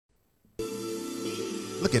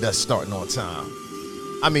Look at us starting on time.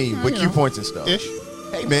 I mean, with cue points and stuff. Ish.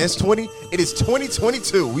 Hey, man, it is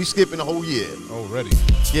 2022. We skipping the whole year. Already.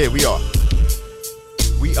 Yeah, we are.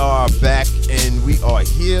 We are back and we are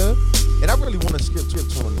here. And I really want to skip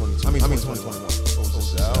 2022. I mean 2021.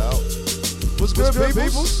 What's good,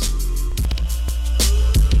 peoples?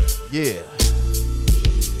 Yeah.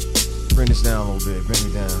 Bring this down a little bit. Bring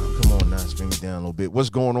me down. Come on, Nas. Bring me down a little bit.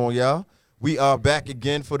 What's going on, y'all? We are back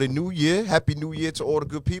again for the new year. Happy New Year to all the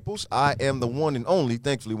good peoples. I am the one and only,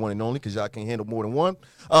 thankfully one and only, because y'all can't handle more than one.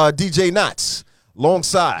 DJ Knots,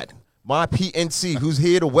 alongside my PNC, who's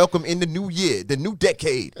here to welcome in the new year, the new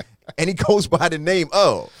decade. And he goes by the name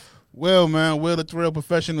of... Well, man, Will the Thrill,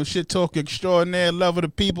 professional shit talker extraordinaire, lover of the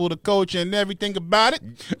people, the coach, and everything about it.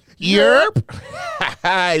 Yerp.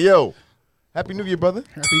 Yo, Happy New Year, brother.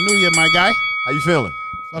 Happy New Year, my guy. How you feeling?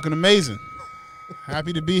 Fucking amazing.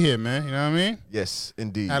 Happy to be here, man. You know what I mean? Yes,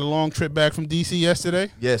 indeed. Had a long trip back from D.C.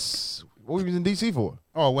 yesterday. Yes. What were you in D.C. for?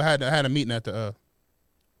 Oh, I had a meeting at the...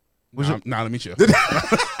 let me chill.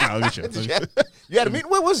 Let me chill. You had a meeting?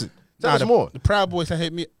 What was it? Tell us more. The Proud Boys had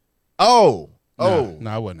hit me. Oh. No,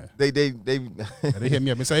 I wasn't there. They They hit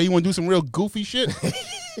me up and say, hey, you want to do some real goofy shit?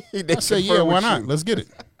 I say, yeah, why not? Let's get it.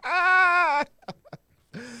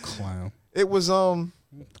 Clown. It was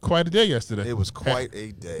quite a day yesterday. It was quite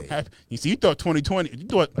a day. You see, you thought 2020,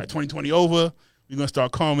 like 2020 over. We're gonna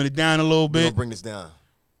start calming it down a little We're bit. gonna bring this down.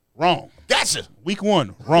 Wrong. Gotcha. Week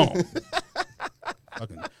 1, wrong.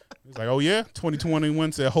 It's like, oh yeah,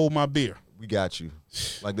 2021 said, hold my beer. We got you.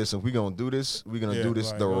 Like, listen, we're gonna do this. We're gonna do this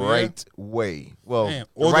like, the right way. Well, Man,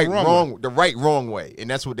 the right wrong way, and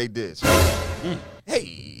that's what they did. So,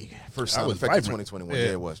 hey, first sound effect of 2021. Yeah,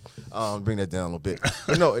 it was. Bring that down a little bit.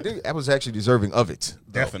 But no, I was actually deserving of it.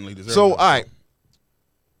 Definitely deserving. So, all right.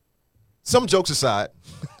 Some jokes aside,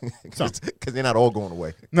 because they're not all going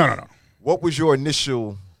away. No. What was your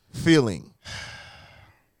initial feeling?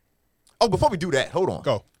 Oh, before we do that, hold on.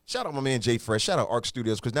 Go. Shout out my man Jay Fresh. Shout out Arc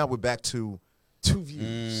Studios, because now we're back to 2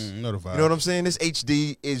 views. Know the vibe. You know what I'm saying? This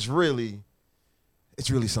HD is really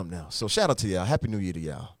something else. So shout out to y'all. Happy New Year to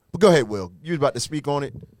y'all. But go ahead, Will. You was about to speak on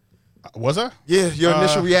it. Was I? Yeah, your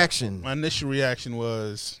initial reaction. My initial reaction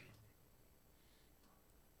was,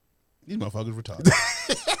 these motherfuckers retarded.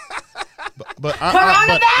 but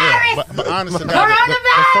honestly,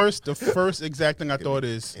 the first exact thing I thought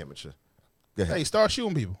is, amateur. Go ahead. hey, start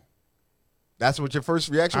shooting people. That's what your first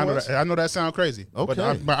reaction was? I know that sounds crazy. Okay.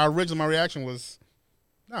 But my reaction was,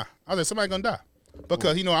 nah. I was like, somebody gonna die.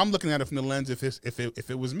 Because, I'm looking at it from the lens if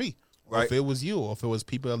it was me. Or Right. if it was you, or if it was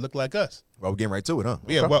people that look like us. Well, we're getting right to it, huh?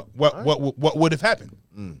 Yeah, Okay. what would have happened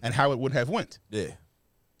and how it would have went. Yeah.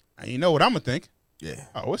 And you know what I'm gonna think? Yeah.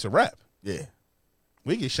 Oh, it's a wrap. Yeah.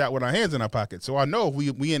 We get shot with our hands in our pockets. So I know if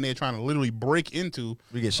we in there trying to literally break into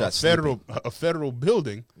We get shot a federal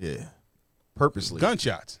building, Yeah. Purposely.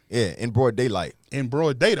 gunshots Yeah, in broad daylight. in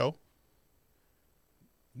broad daylight,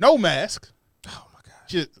 no mask. Oh, my God.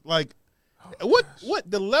 Just like what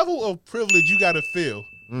the level of privilege you got to feel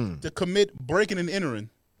to commit breaking and entering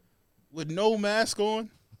with no mask on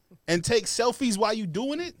and take selfies while you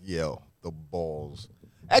doing it? Yo, the balls.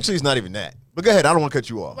 Actually, it's not even that. But go ahead. I don't want to cut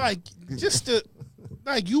you off. Like, just to,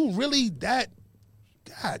 like, you really that,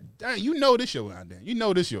 God, you know this your out there. You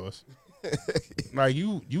know this yours. Like,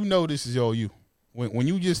 you know this is all you. When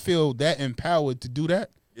you just feel that empowered to do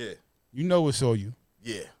that, Yeah. you know it's all you.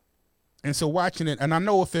 Yeah. And so watching it, and I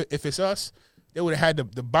know if it's us, they would have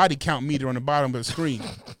had the body count meter on the bottom of the screen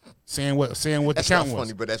saying what That's the count not was.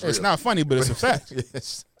 funny, but that's It's real. not funny, but it's a fact.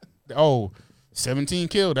 Yes. Oh, 17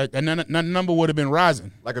 killed. That number would have been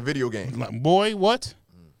rising. Like a video game. Like, boy, what?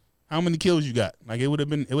 How many kills you got? Like, it would have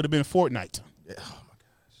been Fortnite. Yeah. Oh, my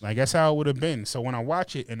gosh. Like, that's how it would have been. So when I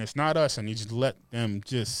watch it and it's not us and you just let them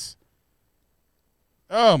just,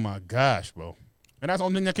 oh my gosh, bro. And that's the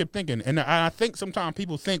only thing I kept thinking. And I think sometimes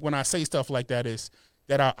people think when I say stuff like that is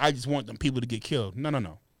that I just want them people to get killed.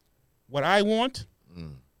 No. What I want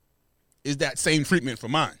is that same treatment for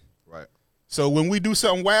mine. Right. So when we do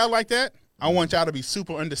something wild like that, I want y'all to be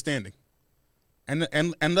super understanding. And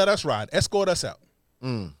let us ride. Escort us out.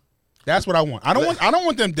 That's what I want. I don't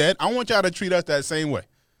want them dead. I want y'all to treat us that same way.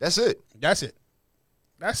 That's it. That's it.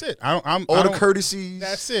 All the courtesies.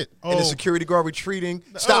 That's it. And the security guard retreating.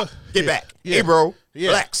 Stop. Get back. Hey, bro.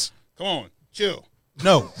 Relax. Come on. Chill.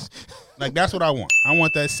 No. Like, that's what I want. I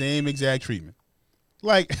want that same exact treatment.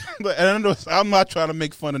 Like, and I'm not trying to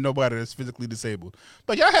make fun of nobody that's physically disabled.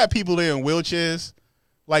 But y'all had people there in wheelchairs.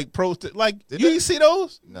 Like, you see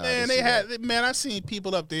those? Nah, man, I seen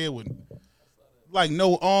people up there with, like,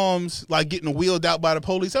 no arms, like, getting wheeled out by the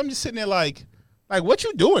police. I'm just sitting there like, what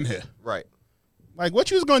you doing here? Right. Like,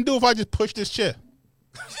 what you was going to do if I just pushed this chair?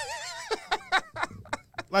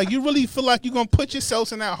 Like, you really feel like you're gonna put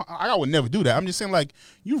yourself in that? I would never do that. I'm just saying, like,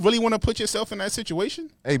 you really want to put yourself in that situation?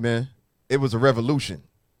 Hey man, it was a revolution.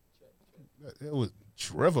 It was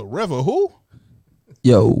Revo who?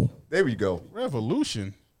 Yo. There we go.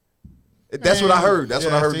 Revolution. That's what I heard. That's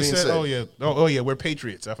what I heard they being said. said. Oh yeah, we're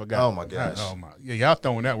patriots. I forgot. Oh my gosh. Oh my. Yeah, y'all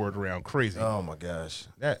throwing that word around crazy. Oh my gosh.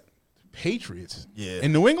 That Patriots. Yeah.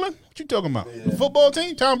 In New England? What you talking about? The football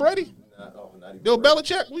team? Tom Brady? Bill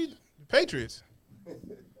Belichick? We Patriots.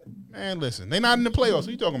 Man, listen, they not in the playoffs. What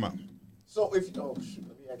you talking about? So if let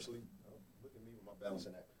me actually look at me with my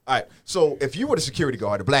balancing act. All right. So if you were the security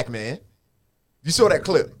guard, a black man, you saw that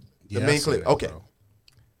clip, the Yeah, I main saw clip. that, Okay. bro.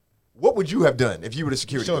 What would you have done if you were the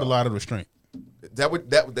security Showed guard? a lot of restraint.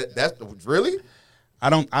 That's really? I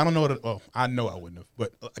know what. Well, I know I wouldn't have,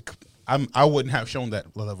 but I wouldn't have shown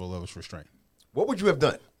that level of restraint. What would you have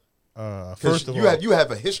done? First of you all, you have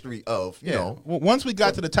a history of you yeah. know. Well, once we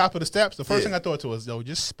got to the top of the steps, the first Yeah. thing I thought to was,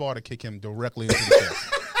 just Sparta kick him directly into the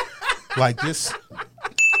chest. Like just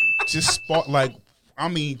Sparta, like I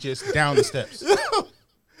mean, just down the steps.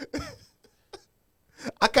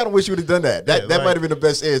 I kind of wish you would have done that. That Yeah, might have been the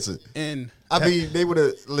best answer. And I mean, they would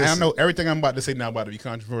have. and I know everything I'm about to say now about to be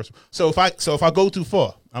controversial. So if I go too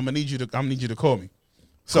far, I'm gonna need you to call me.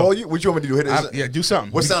 So Call you? What you want me to do? Hit it? do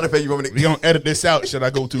something. What sound effect you want me to? We gonna edit this out? Should I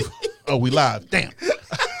go too? Oh, we live. Damn.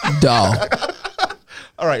 Dog.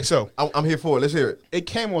 All right. So I'm here for it. Let's hear it. it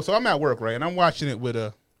came on. So I'm at work, right, and I'm watching it with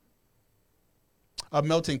a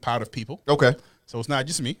melting pot of people. Okay. So it's not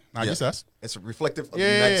just me, not just us. It's reflective of the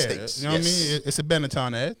Yeah, United States. you know what I mean? It's a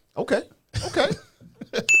Benetton ad. Okay. Okay.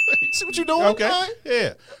 See what you doing? Okay, man?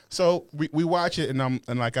 yeah. So we watch it, and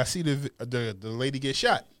like I see the lady get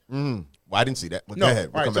shot. Well, I didn't see that. Well, No, go ahead.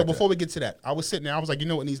 all We'll right. come So back to before we get to that, I was sitting there. I was like, you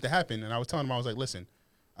know what needs to happen, and I was telling them, I was like, listen,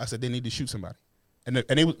 I said they need to shoot somebody, and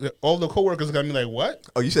all the coworkers looked at me like, what?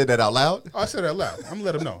 that. Oh, you said that out loud? Oh, I said it out loud. I'm gonna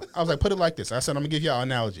let them know. I was like, put it like this. I said, I'm gonna give y'all an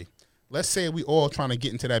analogy. Let's say we all trying to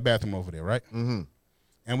get into that bathroom over there, right? Mm-hmm.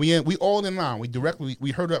 And we all in line.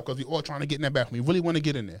 We heard up because we all trying to get in that bathroom. We really want to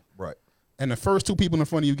get in there. Right. And the first two people in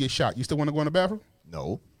front of you get shot. You still want to go in the bathroom?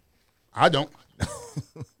 No. I don't.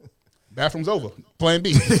 Bathroom's over. Plan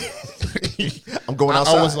B. I'm going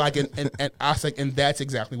outside. I was like, and I was like, and that's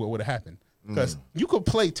exactly what would have happened. Because you could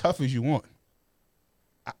play tough as you want.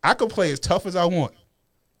 I could play as tough as I want.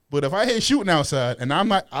 But if I hit shooting outside and I'm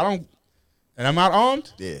not armed,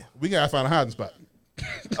 Yeah. we gotta find a hiding spot.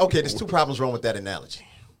 Okay, there's two problems wrong with that analogy.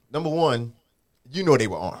 Number one, you know they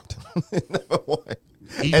were armed. Number one.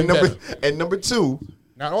 Even And number two,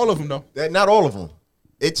 Not all of them though. not all of them.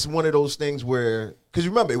 It's one of those things where, because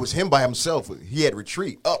you remember, it was him by himself. He had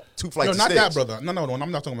retreat up 2 flights No, of not stairs. that brother. No,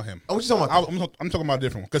 I'm not talking about him. Oh, what you talking about? I'm talking about a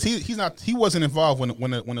different one because he wasn't involved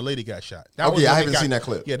when the lady got shot. That Okay, was when I they haven't seen that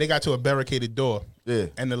clip. Yeah, they got to a barricaded door. Yeah.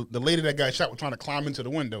 And the lady that got shot was trying to climb into the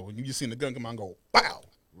window, and you just seen the gun come out and go, pow.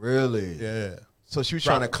 Really? Yeah. So she was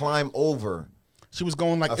trying to climb over. She was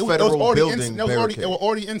going like A it was federal already building they barricade. were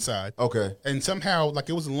already inside. Okay. And somehow, like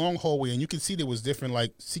it was a long hallway, and you could see there was different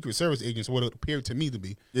like Secret Service agents, what it appeared to me to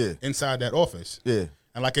be, Yeah. inside that office. Yeah.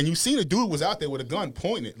 And you seen the dude was out there with a gun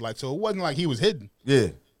pointed, like so it wasn't like he was hidden. Yeah.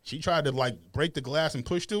 She tried to like break the glass and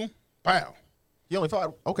push through. Pow. He only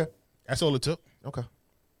fired. Okay. That's all it took. Okay.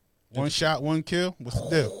 One shot, one kill. What's the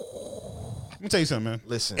deal? Let me tell you something, man.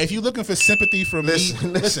 Listen. If you're looking for sympathy from Listen.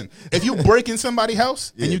 me, listen. If you break in somebody's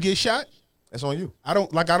house Yeah. and you get shot, That's on you.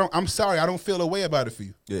 I'm sorry, I don't feel a way about it for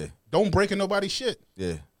you. Yeah. Don't break in nobody's shit.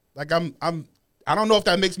 Yeah. Like I don't know if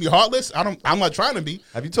that makes me heartless. I'm not trying to be.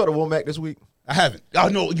 Have you taught a Womack this week? I haven't. Oh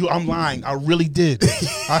no, I'm lying. I really did.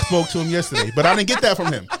 I spoke to him yesterday, but I didn't get that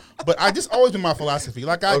from him. But I just always been my philosophy.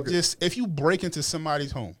 Like if you break into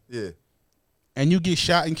somebody's home Yeah. and you get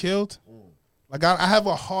shot and killed, like I have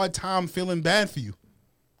a hard time feeling bad for you.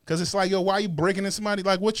 Cause it's like, yo, why are you breaking into somebody?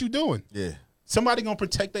 Like, what you doing? Yeah. Somebody gonna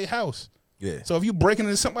protect their house. Yeah. So if you breaking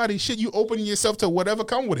into somebody's shit, you opening yourself to whatever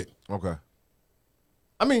come with it. Okay.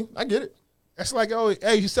 I mean, I get it. That's like, oh,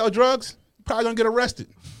 hey, you sell drugs, you probably gonna get arrested.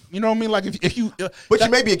 You know what I mean? Like if you, But you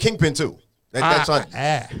may be a kingpin too. That's on.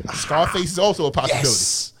 Scarface is also a possibility.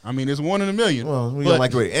 Yes. I mean, it's 1 in a million. Well, we but, don't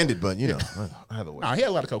like the way it ended, but you know, either way. Nah, he had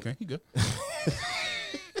a lot of cocaine. He good.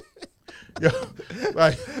 Yo,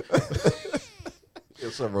 like,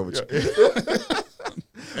 What's up, wrong with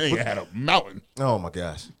you? he had a mountain. Oh my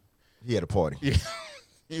gosh, he had a party Yeah.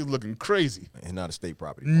 He was looking crazy. and not a state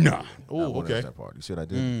property. Nah. Oh, Oh, okay. That party. See what I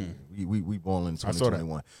did? We balling in I saw that.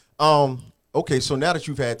 2021. Okay, so now that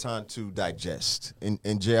you've had time to digest, and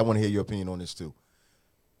Jay, I want to hear your opinion on this too.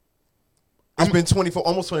 It's been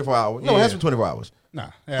almost 24 hours. No, it Yeah. has been 24 hours. Nah.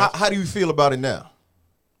 Yeah. How do you feel about it now?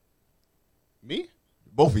 Me?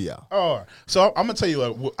 Both of y'all. Oh, so I'm gonna tell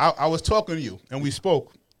you. I was talking to you, and we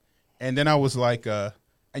spoke, And then I was like, and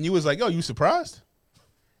you was like, yo, you surprised?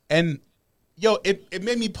 And yo, it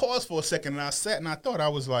made me pause for a second, and I sat and I thought, I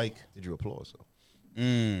was like, Did you applaud? So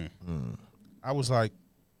I was like,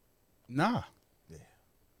 nah.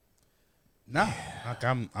 Nah, like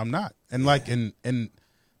I'm not. And like and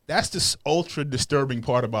that's the ultra disturbing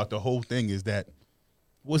part about the whole thing is that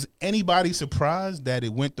was anybody surprised that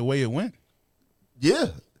it went the way it went? yeah,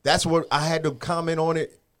 that's what I had to comment on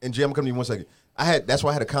it. And Jay, I'm coming to you 1 second. That's why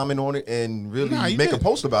I had to comment on it and really Nah, you make a didn't.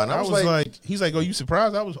 post about it. And I was like, he's like, oh, you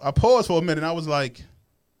surprised? I paused for a minute and I was like,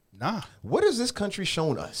 nah. what has this country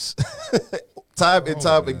shown us? Time and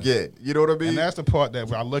time again. You know what I mean? And that's the part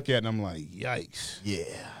that I look at and I'm like, yikes.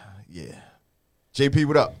 Yeah. JP,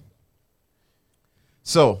 what up?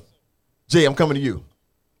 So, Jay, I'm coming to you.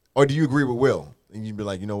 Or do you agree with Will? And you'd be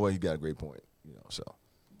like, you know what, he got a great point. You know, so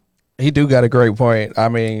He do got a great point. I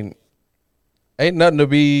mean, ain't nothing to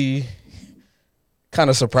be kind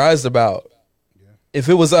of surprised about. Yeah. If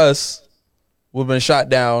it was us, we've been shot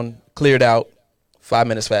down, cleared out, 5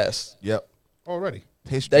 minutes fast. Yep. Already.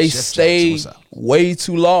 They stayed way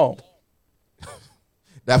too long.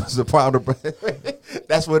 That was the problem.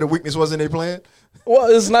 That's where the weakness was in their plan?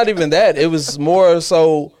 Well, it's not even that. It was more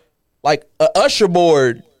so like a usher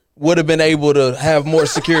board would have been able to have more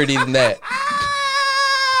security than that.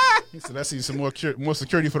 He said, I see some more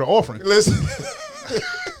security for the offering. Listen.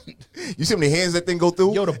 You see how many hands that thing go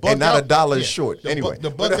through? Yo, the and not out, a dollar is short. Anyway. The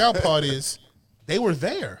bugged out part is they were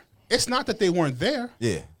there. It's not that they weren't there.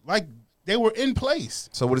 Yeah. Like, they were in place.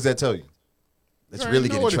 So what does that tell you? Let's You really already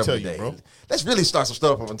get know in what it trouble tell you, today. bro. Let's really start some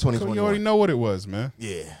stuff up in So 2021. you already know what it was, man.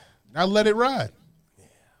 Yeah. Now let it ride.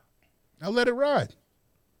 Now let it ride.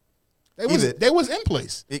 Either- They was in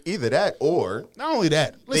place. Either that or Not only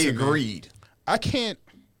that, they listen, man, agreed. I can't.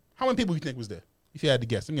 How many people you think was there? If you had to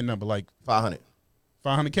guess, give me a number, like 500.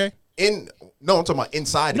 500K. No, I'm talking about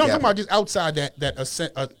inside the No, I'm Capitol. talking about just outside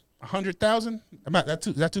that 100,000.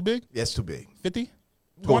 Is that too big? Yeah, it's too big. 50?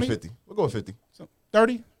 We'll go 20? with 50. We'll go with 50.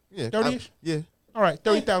 30? Yeah. 30-ish? Yeah. All right,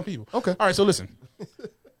 30,000 people. Okay. All right, so listen.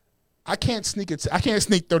 I can't sneak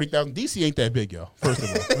 30,000. DC ain't that big, y'all. First of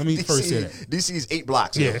all, let me first say that. DC is 8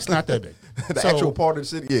 blocks. Yeah, it's not that big. The So, actual part of the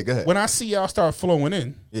city. Yeah, go ahead. when I see y'all start flowing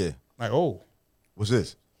in, Yeah. like, oh, What's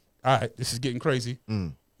this? all right, this is getting crazy.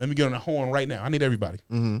 Let me get on the horn right now. I need everybody.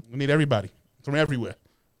 We need everybody from everywhere.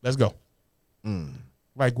 Let's go.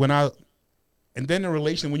 Like and then the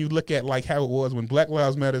relation, when you look at like how it was when Black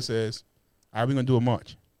Lives Matter says, all right, we're going to do a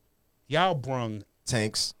march. Y'all brung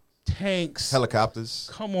Tanks, helicopters. helicopters,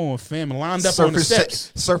 Come on, fam. Lined up on the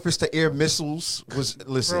steps. surface to air missiles was.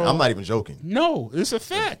 Listen, Bro. I'm not even joking. No, it's a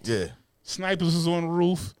fact. Yeah, Snipers was on the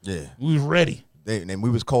roof. yeah. We was ready. And we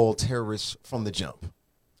was called terrorists from the jump.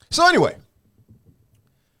 So anyway,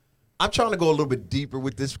 I'm trying to go a little bit deeper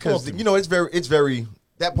with this because Talk to me. you know it's very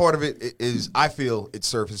that part of it is I feel it's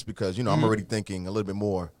surface because you know I'm already thinking a little bit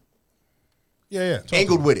more Yeah. Talk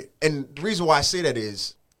angled with it. And the reason why I say that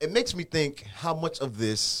is it makes me think how much of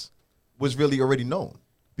this was really already known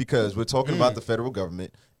because we're talking about the federal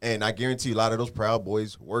government, and I guarantee a lot of those Proud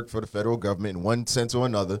Boys work for the federal government in one sense or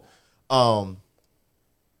another.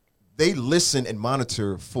 They listen and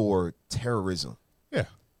monitor for terrorism. Yeah.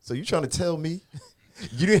 So you trying to tell me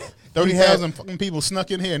you didn't 30,000 fucking people snuck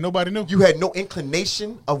in here and nobody knew? you had no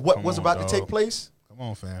inclination of what Come was on, about dog. to take place? Come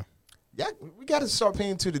on, fam. Yeah, we got to start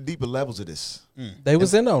paying to the deeper levels of this. They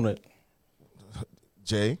was in on it.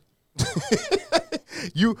 Jay,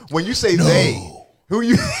 when you say they, who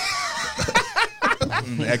you?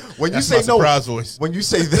 When you That's say my no, surprise voice. when you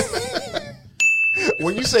say they,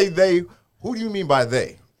 when you say they, who do you mean by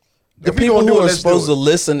they? The people who are supposed to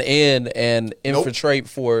listen in and infiltrate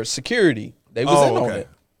for security, they was in on it.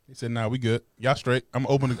 He said, nah, we good. Y'all straight. I'm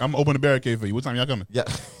open the barricade for you. What time y'all coming? Yeah,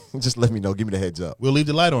 just let me know. Give me the heads up. We'll leave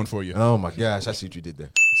the light on for you. Oh my gosh, I see what you did there.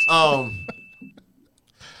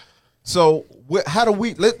 So how do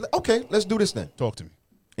we? Let's do this then. Talk to me.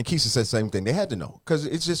 And Keisha said the same thing. They had to know because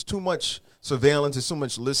it's just too much surveillance. It's too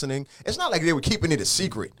much listening. It's not like they were keeping it a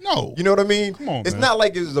secret. No. You know what I mean? Come on, it's man. not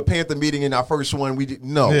like it was a Panther meeting in our first one. We did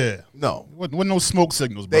no. Yeah. No. Wasn't no smoke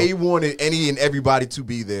signals, bro. They wanted any and everybody to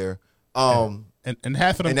be there. And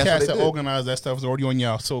half of them And that's what cats they that did. organized that stuff was already on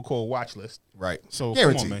y'all so-called watch list. Right. So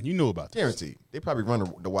Guaranteed. come on, man. You knew about this. Guaranteed. They probably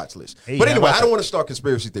run the watch list. Hey, but how anyway, about I don't that? want to start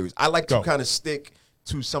conspiracy theories. I like to Go. kind of stick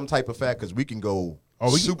to some type of fact because we can go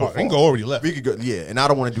Oh, we super can go far. already left. We could go, yeah, and I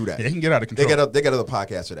don't want to do that. Yeah, it can get out of They control. got other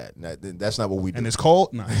podcasts for that. That's not what we do. And it's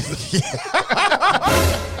cold? Nah.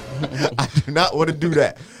 I do not want to do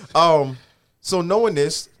that. So knowing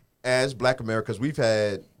this as Black Americans,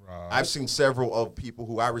 I've seen several of people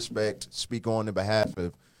who I respect speak on the behalf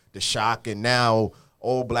of the shock and now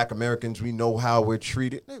all Black Americans, we know how we're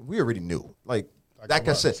treated. We already knew. Like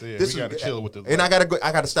I said, we gotta chill with the. And I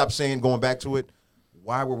gotta stop saying, going back to it.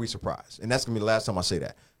 Why were we surprised? And that's gonna be the last time I say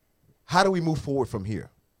that. How do we move forward from here?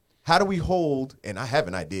 How do we hold? And I have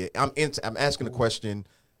an idea. I'm asking the question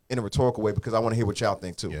in a rhetorical way because I want to hear what y'all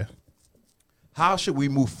think too. Yeah. How should we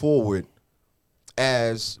move forward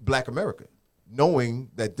as Black America, knowing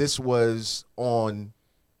that this was on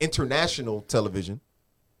international television,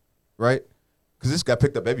 right? Because this got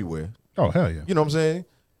picked up everywhere. Oh hell yeah! You know what I'm saying?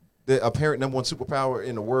 The apparent number one superpower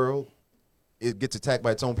in the world, it gets attacked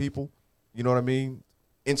by its own people. You know what I mean?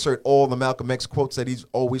 Insert all the Malcolm X quotes that he's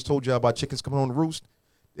always told you about chickens coming on the roost.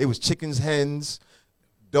 It was chickens, hens.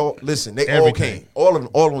 Don't listen. They all came. All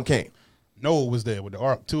of them came. Noah was there with the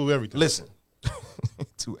ark, two of everything. Listen,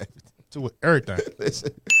 to everything. Two of everything.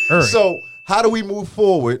 Listen. So how do we move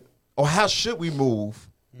forward, or how should we move?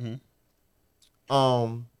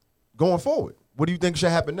 Going forward, what do you think should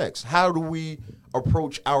happen next? How do we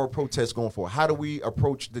approach our protests going forward? How do we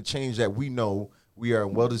approach the change that we know we are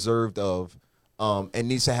well deserved of, and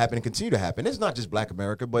needs to happen and continue to happen? It's not just Black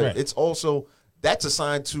America, but it's also that's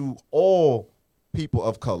assigned to all people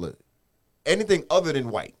of color, anything other than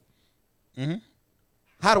white.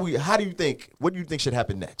 How do you think? What do you think should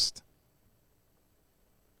happen next?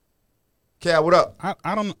 Cal, what up?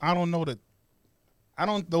 I don't know that. I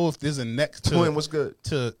don't know if there's a next to Twin, what's good?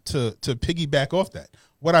 To piggyback off that.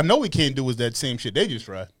 What I know we can't do is that same shit they just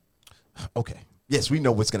tried. Okay. Yes, we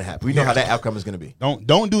know what's gonna happen. We know how that outcome is gonna be.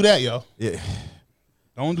 Don't do that, yo. Yeah.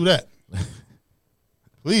 Don't do that.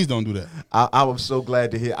 Please don't do that. I was so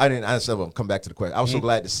glad to hear. I said, come back to the question. I was so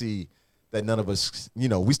glad to see that none of us,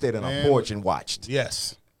 we stayed on our porch and watched.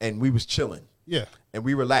 Yes. And we was chilling. Yeah. And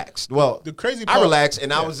we relaxed. Well, the crazy part, I relaxed,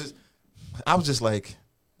 and I was just like,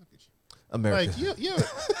 America. Like, yeah.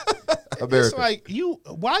 America. It's like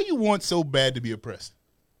why you want so bad to be oppressed?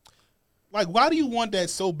 Like, why do you want that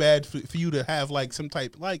so bad for you to have like some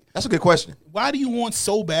type like? That's a good question. Why do you want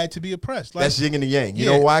so bad to be oppressed? Like, that's yin and the yang. You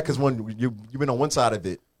know why? Because when you've been on one side of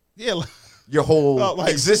it, your whole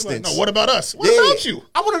existence. Like, no, what about us? What about you?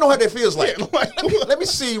 I want to know how that feels like. Let me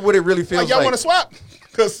see what it really feels like. Y'all want to swap?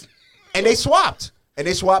 And they swapped. And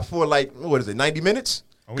they swapped for like, what is it, 90 minutes?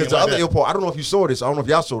 Because the other airport, I don't know if you saw this. I don't know if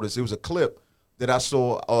y'all saw this. It was a clip that I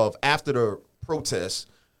saw of after the protest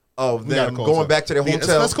of them going back to their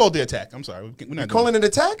hotel. Let's call it the attack. I'm sorry. We're not calling it an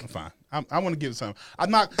attack? I'm fine. I want to give it something.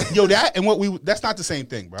 I'm not, that and that's not the same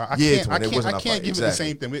thing, bro. I can't give it the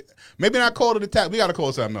same thing. Maybe not call it an attack. We got to call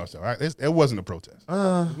it something else, all right? It wasn't a protest.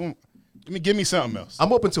 Give me something else.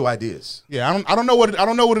 I'm open to ideas. Yeah, I don't know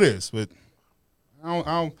what it is, but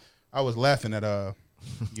I was laughing at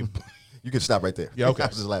You can stop right there. Yeah, okay. I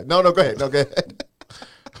was just laughing. No, go ahead. No, go ahead.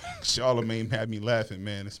 Charlemagne had me laughing,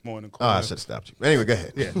 man, this morning. I should have stopped you. Anyway, go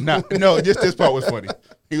ahead. Yeah, no, just this part was funny.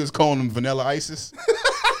 He was calling them Vanilla Isis.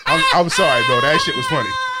 I'm sorry, bro. That shit was funny.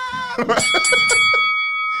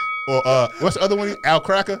 Or what's the other one? Al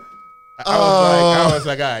Cracker. I was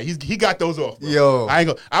like, all right, he got those off, bro. Yo,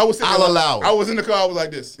 I'll allow it. I was in the car. I was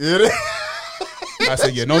like this. I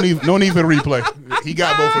said, yeah, no need for the replay. He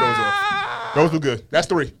got both of those off. Those were good. That's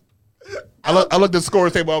 3. I looked at the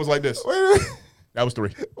scorers table. I was like this. Wait. That was 3.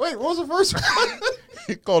 Wait, what was the first one?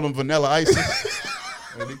 He called them Vanilla Isis.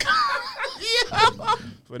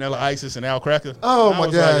 Vanilla Isis and Al Cracker. Oh,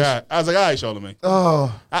 my gosh. I was like, all right, Charlemagne.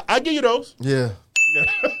 Oh. I give you those. Yeah.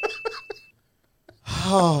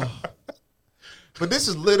 Oh. But this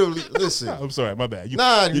is literally, listen. I'm sorry, my bad. You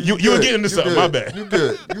were getting into something, my bad. You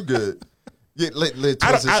good. Yeah,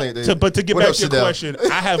 but to get back to your question,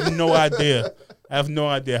 I have no idea. How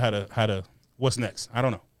to what's next. I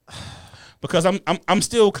don't know. Because I'm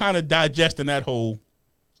still kind of digesting all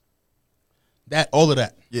of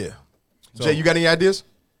that. Yeah. So, Jay, you got any ideas?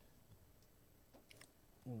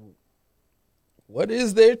 What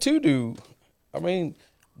is there to do? I mean,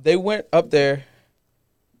 they went up there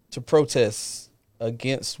to protest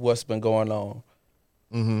against what's been going on.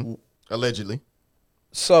 Mm-hmm. Allegedly.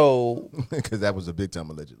 So, because that was a big time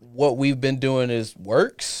allegedly. What we've been doing is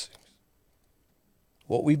works.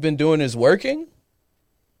 What we've been doing is working.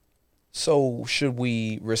 So should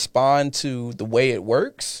we respond to the way it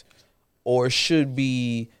works, or should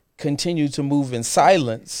we continue to move in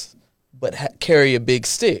silence but carry a big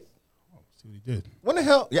stick? Oh, see what he did. When the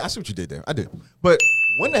hell? Yeah, I see what you did there. I did. But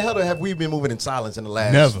when the hell have we been moving in silence in the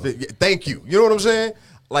last? Never. Thank you. You know what I'm saying?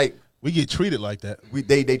 Like, we get treated like that.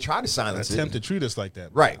 They try to silence it. Attempt to treat us like that.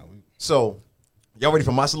 Right. So, y'all ready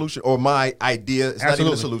for my solution or my idea? It's Absolutely. Not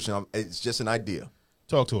even a solution. It's just an idea.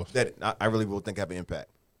 Talk to us. That I really will think have an impact.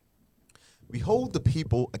 We hold the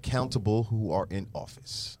people accountable who are in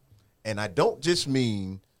office. And I don't just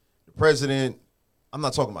mean the president, I'm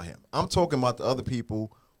not talking about him. I'm talking about the other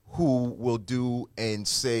people who will do and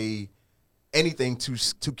say anything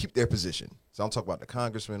to keep their position. So I'm talking about the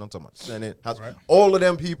congressman. I'm talking about the Senate, House, all of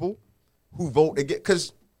them people who vote again.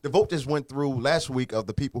 Because the vote just went through last week of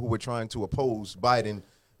the people who were trying to oppose Biden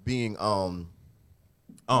being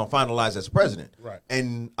finalized as president. Right.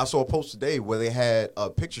 And I saw a post today where they had a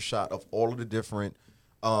picture shot of all of the different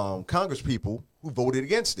Congress people who voted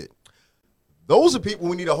against it. Those are people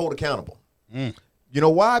we need to hold accountable. You know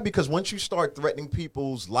why? Because once you start threatening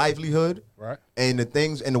people's livelihood and the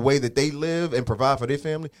things and the way that they live and provide for their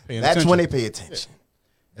family, that's when they pay attention.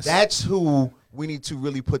 Yeah. That's who we need to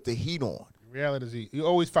really put the heat on. The reality is you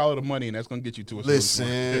always follow the money, and that's going to get you to a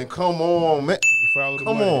Listen, come on, man.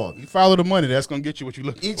 Come on. You follow the money, that's going to get you what you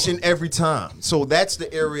look for. Each and every time. So that's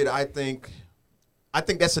the area that I think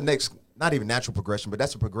that's the next, not even natural progression, but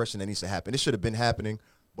that's a progression that needs to happen. It should have been happening.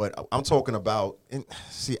 But I'm talking about,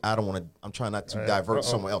 I don't want to, I'm trying not to divert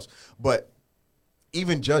somewhere else. But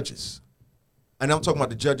even judges, and I'm talking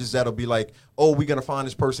about the judges that'll be like, oh, we're going to find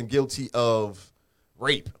this person guilty of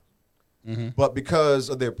rape. But because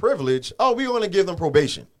of their privilege, oh, we're going to give them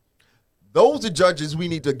probation. Those are judges we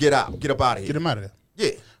need to get up out of here. Get them out of there.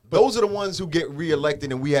 Yeah. Those are the ones who get reelected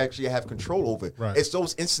and we actually have control over it. Right. It's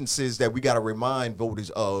those instances that we got to remind voters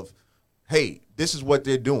of, hey, this is what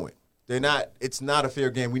they're doing. It's not a fair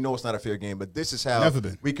game. We know it's not a fair game, but this is how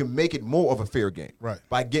we can make it more of a fair game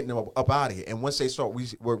by getting them up out of here. And once they start,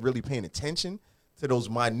 we're really paying attention to those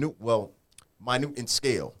minute in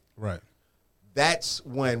scale. Right. That's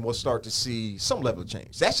when we'll start to see some level of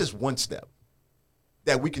change. That's just one step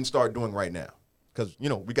that we can start doing right now. Because,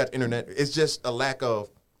 we got the internet. It's just a lack of,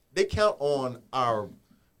 they count on our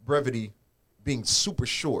brevity being super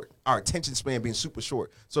short, our attention span being super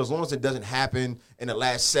short. So as long as it doesn't happen in the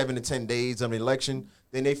last 7 to 10 days of an election,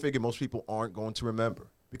 then they figure most people aren't going to remember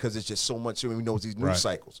because it's just so much. We know these news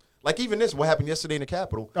cycles. Like even this, what happened yesterday in the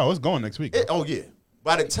Capitol. Oh, it's going next week. Yeah.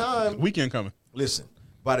 By the time weekend coming. Listen,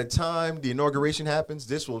 by the time the inauguration happens,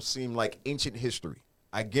 this will seem like ancient history.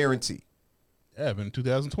 I guarantee. Yeah, but in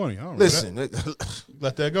 2020. I don't Listen,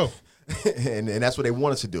 let that go. and that's what they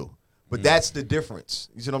want us to do. But that's the difference.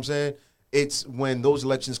 You see what I'm saying? It's when those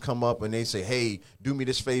elections come up and they say, hey, do me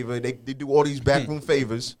this favor. They do all these backroom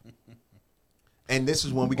favors. And this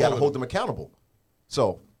is when we got to hold them accountable.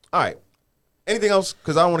 So, all right. Anything else?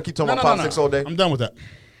 Because I don't want to keep talking about politics all day. I'm done with that.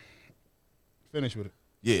 Finish with it.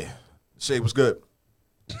 Yeah. Shay, what's good?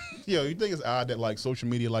 Yo, you think it's odd that, social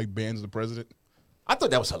media, bans the president? I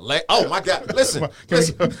thought that was hilarious. Oh, my God. Listen.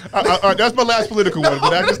 That's my last political one,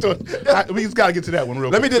 but I just thought we just got to get to that one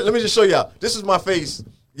real quick. Let me just show y'all. This is my face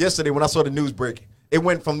yesterday when I saw the news break. It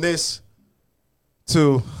went from this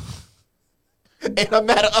to in a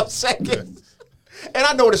matter of seconds. And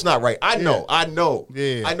I know it's not right. I know.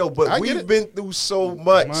 Yeah. I know, but we've been through so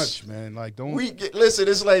much. Man. Listen,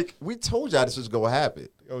 it's like we told y'all this was going to happen.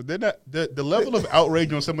 Yo, the level of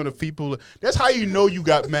outrage on some of the people, that's how you know you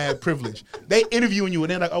got mad privilege. They interviewing you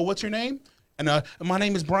and they're like, oh, what's your name? And my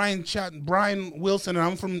name is Brian Wilson and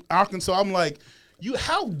I'm from Arkansas. I'm like,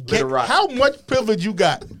 how much privilege you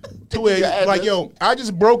got to where yo, I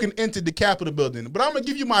just broken into the Capitol building, but I'm gonna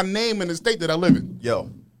give you my name and the state that I live in.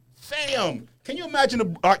 Yo. Fam, can you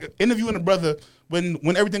imagine interviewing a brother when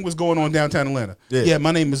everything was going on downtown Atlanta? Yeah,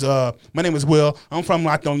 my name is Will. I'm from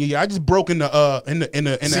Lithonia. Yeah, I just broke in the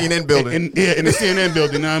CNN building. In the CNN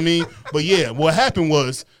building. You know what I mean? But yeah, what happened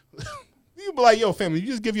was you be like, yo, family, you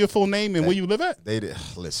just give your full name and where you live at. They did.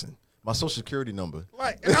 Listen, my social security number.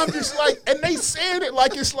 And I'm just like, and they said it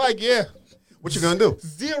like it's like, yeah. What you gonna do?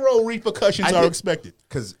 Zero repercussions are expected.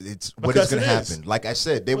 Because it's what is gonna happen. Like I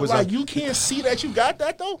said, they was you can't see that you got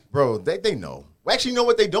that though, bro. They know. Well, actually, you know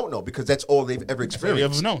what they don't know because that's all they've ever experienced.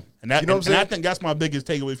 Ever known, and that, you know what I'm saying? I think that's my biggest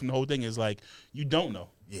takeaway from the whole thing is you don't know.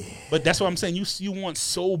 Yeah. But that's what I'm saying. You want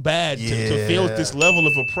so bad to feel this level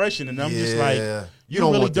of oppression, and I'm just like, you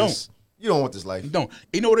don't really don't. You don't want this life. You don't.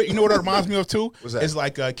 You know what it reminds me of too? What's that? It's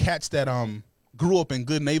like cats that grew up in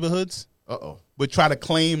good neighborhoods. But try to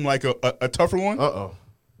claim a tougher one.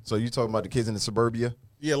 So you talking about the kids in the suburbia?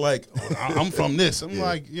 Yeah, I'm from this. I'm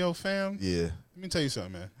like, yo, fam. Yeah. Let me tell you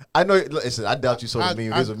something, man. I know. Listen, I doubt you saw the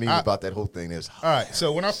meme. There's a meme about that whole thing. All right.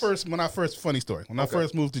 So when I first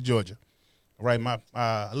moved to Georgia, right?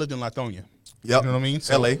 I lived in Lithonia. Yep. You know what I mean?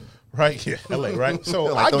 So, L.A. Right. Yeah. L.A. Right.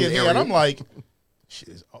 So I get here and I'm like,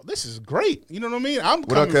 this is great. You know what I mean? I'm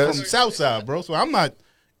coming from Southside, bro. So I'm not.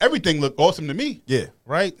 Everything looked awesome to me. Yeah.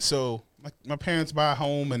 Right. So my parents buy a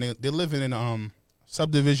home and they're living in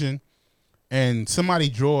subdivision, and somebody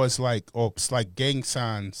draws gang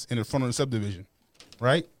signs in the front of the subdivision,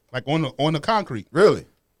 right? Like on the concrete. Really?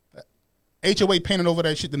 HOA painted over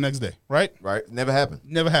that shit the next day, right? Right. Never happened.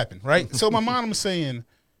 Never happened, right? So my mom was saying,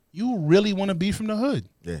 you really want to be from the hood?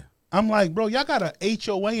 Yeah. I'm like, bro, y'all got a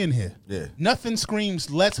HOA in here. Yeah. Nothing screams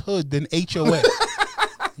less hood than HOA.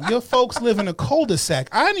 Your folks live in a cul-de-sac.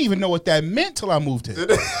 I didn't even know what that meant till I moved here.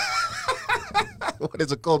 What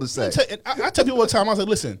is a cul-de-sac? I tell people all the time, I was like,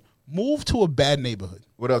 listen, move to a bad neighborhood.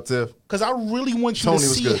 What up, Tiff? Because I really want you Tony to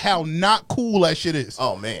was see good. how not cool that shit is.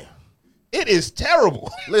 Oh, man. It is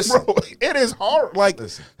terrible. Listen. Bro, it is hard. Like,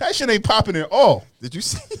 Listen. that shit ain't popping at all. Did you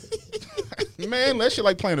see? Man, that shit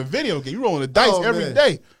like playing a video game. You rolling the dice Oh, every man.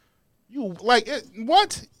 day. You, like,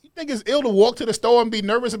 what? You think it's ill to walk to the store and be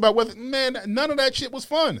nervous about whether, man, none of that shit was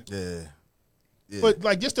fun. Yeah. Yeah. But,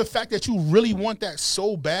 like, just the fact that you really want that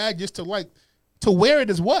so bad just to, like, to wear it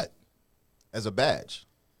is what? As a badge.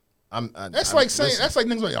 That's like saying, that's like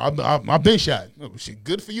niggas like, I've been shot. Oh, shit,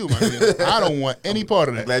 good for you, man. I don't want any part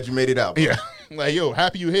of that. Glad you made it out. Bro. Yeah. Like, yo,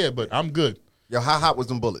 happy you here, but I'm good. Yo, how hot was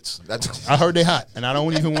them bullets? That's I heard they hot, and I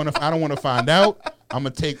don't even want to. I don't want to find out. I'm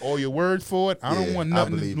gonna take all your word for it. I don't Yeah, want I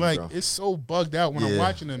nothing. believe you, Like bro. it's so bugged out when I'm Yeah.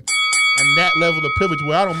 watching them, and that level of privilege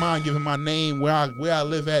where I don't mind giving my name, where I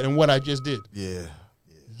live at, and what I just did. yeah.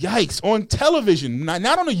 Yikes! On television, not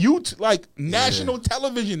on a YouTube, like national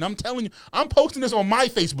television. I'm telling you, I'm posting this on my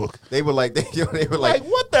Facebook. They were like, they were Like, like,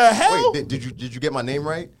 what the hell? wait, did you get my name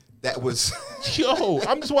right? That was Yo,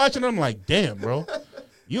 I'm just watching. I'm like, damn, bro,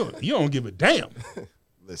 you don't give a damn.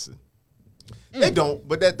 listen. They don't,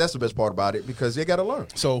 but that's the best part about it because they got to learn.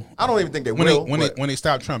 So I don't even think they when will. when but- they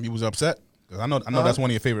stopped Trump, you was upset because I know that's one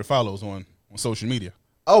of your favorite follows on social media.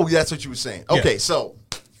 Oh, that's what you were saying. Okay, Yeah. so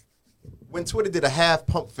when Twitter did a half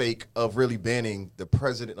pump fake of really banning the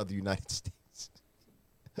president of the United States,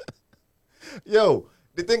 yo,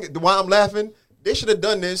 why I'm laughing, they should have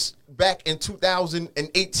done this back in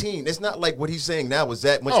 2018. It's not like what he's saying now was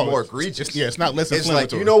that much more egregious. It's not less It's like,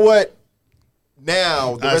 inflammatory. you know what?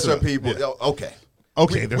 Now the That's rest of the right, people, yeah. okay,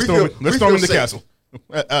 Okay, We let's feel- storm we the feel safe. castle.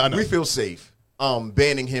 I know. we feel safe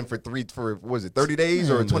banning him for what was it, 30 days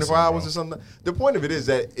or 24 listen, hours bro. or something. The point of it is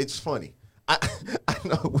that it's funny. I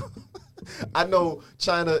know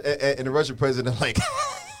China and the Russian president like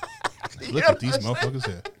Look at these motherfuckers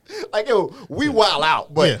here. like, yo, we wild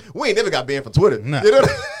out, but Yeah. we ain't never got banned from Twitter. Nah. You know?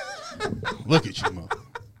 Look at you, mother.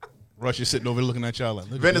 Russia sitting over there looking at y'all like,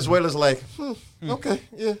 look at you. Venezuela's like, okay,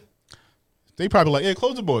 yeah. They probably like, yeah,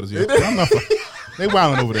 close the borders. Yeah, I'm not. They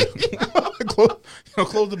wilding over there.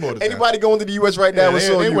 close the borders. Anybody going to the U.S. right now? Yeah, It's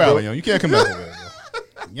they on you, wilding, bro. yo. You can't come back over there,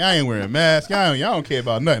 bro. Y'all ain't wearing masks. Y'all don't care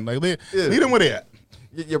about nothing. Like, leave them where they at.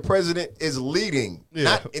 Your president is leading,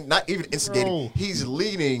 Yeah. not even instigating. Bro. He's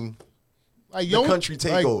leading Like, the country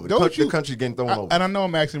takeover. The country getting thrown over. And I know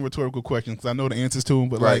I'm asking rhetorical questions because I know the answers to them.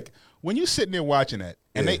 But Right. like, when you sitting there watching that,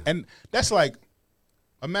 and Yeah. and that's like,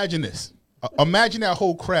 imagine this. Imagine that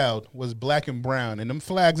whole crowd was black and brown, and them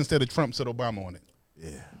flags instead of Trump said Obama on it.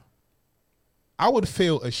 Yeah. I would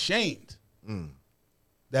feel ashamed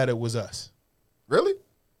that it was us. Really?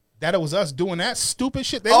 That it was us doing that stupid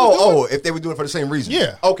shit. They was doing. Oh, if they were doing it for the same reason.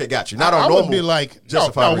 Yeah. Okay, got you. Not on I normal. would be like,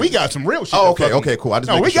 justified no, we reasons. got some real shit. Oh, to okay, fucking- okay, cool. I just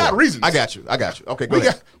no, making we got sure. reasons. I got you. Okay, go We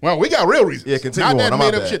ahead. we got real reasons. Yeah, continue Not that on. I'm out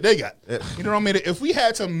made up bad. shit they got. Yeah. You know what I mean? If we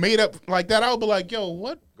had some made up like that, I would be like, yo,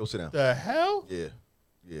 what Go sit down. the hell? Yeah.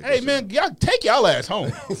 Yeah. Hey man, y'all take y'all ass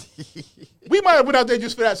home. We might have went out there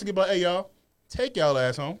just for that to get like, hey y'all, take y'all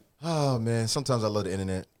ass home. Oh man, sometimes I love the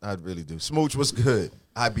internet. I really do. Smooch was good.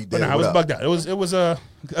 I'd be But dead. nah, I was bugged out. It was a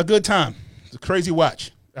good time. It's a crazy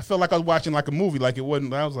watch. I felt like I was watching like a movie. Like it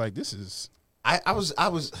wasn't. I was like, this is. I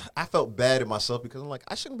felt bad at myself because I'm like,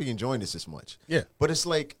 I shouldn't be enjoying this much. Yeah. But it's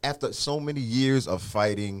like after so many years of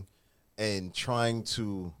fighting and trying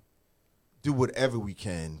to do whatever we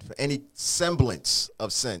can for any semblance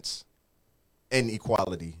of sense and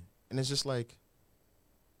equality. And it's just like,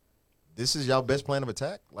 this is y'all best plan of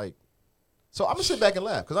attack? Like, so I'm going to sit back and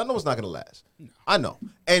laugh because I know it's not going to last. I know.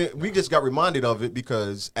 And we just got reminded of it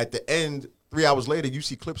because at the end, 3 hours later, you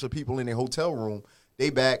see clips of people in their hotel room. They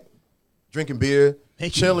back drinking beer,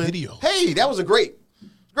 Making chilling. video. Hey, that was a great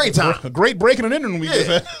time. A great breaking and entering we just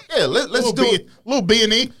Yeah, had. yeah. Let's do it. Little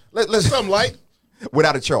B&E. Let's Something like,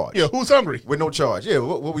 without a charge. yeah, who's hungry? With no charge. Yeah,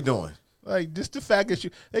 what we doing? Like just the fact that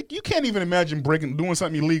you can't even imagine doing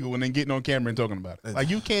something illegal and then getting on camera and talking about it. Like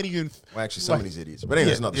you can't even. Well, actually, some of these idiots. But anyway,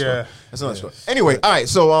 that's another yeah, story. That's another story. Anyway, all right.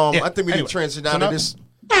 So Yeah, I think we anyway. can transition down So to now- this.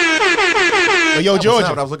 But yo, That's not what I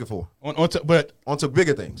Georgia. was looking for. But On to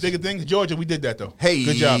bigger things. bigger things, Georgia, we did that though. Hey.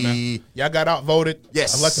 Good job, man. Y'all got outvoted.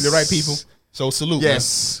 Yes. Elected the right people. So salute.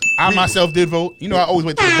 Yes. Man. I myself did vote. You know, I always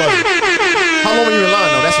wait till the buzzer. How long were you in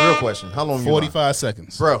line, though? That's a real question. How long were you in line? 45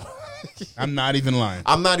 seconds. Bro, I'm not even lying.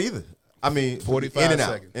 I'm not either. I mean, 45 in and out,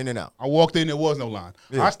 seconds. in and out. I walked in, there was no line.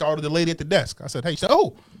 Yeah. I started the lady at the desk. I said, hey, she said,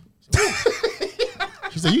 oh.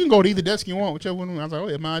 She said, you can go to either desk you want, whichever one. I was like, oh,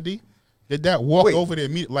 yeah, my ID. Did that, walk Wait. over there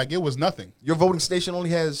immediately, like it was nothing. Your voting station only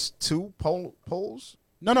has 2 polls?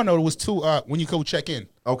 No, it was 2 when you go check in.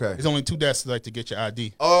 Okay. There's only 2 desks like to get your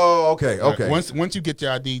ID. Oh, okay, okay. Once you get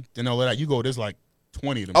your ID, then all of that, you go, there's like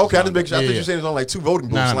 20 of them. Okay, I just make sure. I think you're saying there's only like 2 voting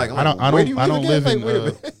booths. Nah, like, I don't where do you live again? in Like, wait a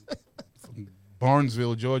minute.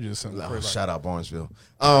 Barnesville, Georgia or something. Oh, Like, shout out Barnesville.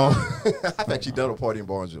 I've actually done a party in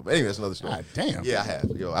Barnesville. But anyway, that's another story. God damn. Yeah, I have.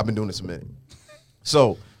 Yo, I've been doing this a minute.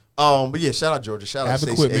 So, but yeah, shout out Georgia. Shout out Have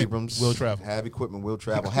Stacey equipment, Abrams. will travel. Have equipment, will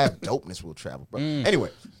travel. Have dopeness, will travel, bro. Anyway,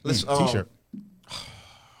 let's T-shirt.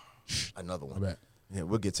 Another one. My bad. Yeah,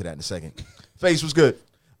 we'll get to that in a second. Face was good.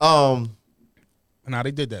 Nah,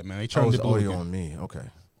 they did that, man. They turned Oh, the it's blue audio again. on me.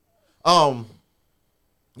 Okay.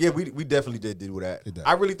 Yeah, we definitely did do that. Did that.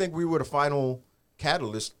 I really think we were the final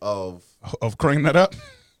catalyst of Of cranking that up.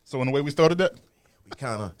 So in the way we started that, we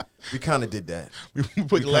kind of did that. we put We the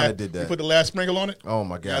kinda last, did that. we put the last sprinkle on it. Oh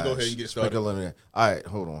my god. Yeah, go ahead and get started. All right,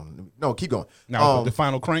 hold on. No, keep going. Now the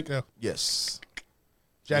final crank, Yes.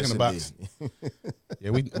 Jack Yes, in the Box. indeed. Yeah,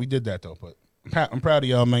 we did that though. But I'm proud of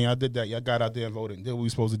y'all, man. Y'all did that. Y'all got out there and voted and did what we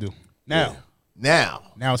supposed to do. Now Now,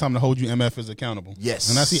 it's time to hold you MFs accountable. Yes.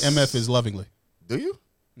 And I see MF is lovingly. do you?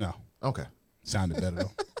 No, Okay. sounded better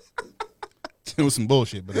though. It was some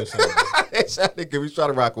bullshit, but that's Exactly. We try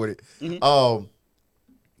to rock with it.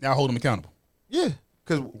 now hold them accountable. Yeah,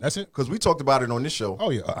 That's it. because we talked about it on this show.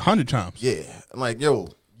 Oh yeah, 100 times. Yeah, I'm like, yo,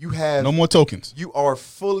 you have No more tokens. you are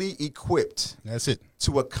fully equipped That's it.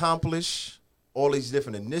 to accomplish all these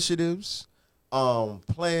different initiatives,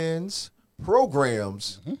 plans,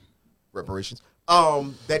 programs, reparations,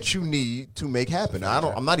 that you need to make happen.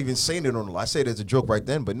 I'm not even saying it on the. I say it as a joke right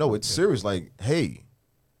then, but no, it's serious. Like, hey,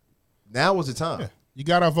 now is the time. Yeah. You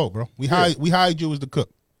got our vote, bro. We hired you as the cook.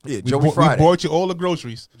 Yeah, We Joey we Friday. bought you all the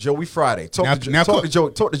groceries. Joey Friday. Talk Now- to now talk cook. to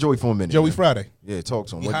Joey. Talk to Joey for a minute. Joey man. Friday. Yeah, talk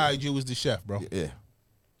to him. We What- hired you as the chef, bro. yeah,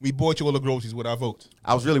 We bought you all the groceries with our votes.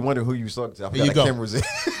 I was really wondering who you was talking to. I There forgot you the go. camera was in.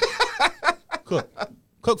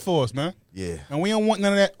 Cook for us, man. Yeah. And we don't want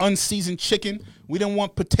none of that unseasoned chicken. We don't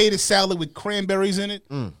want potato salad with cranberries in it.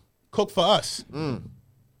 Cook for us.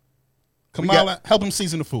 Kamala, help him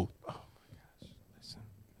season the food.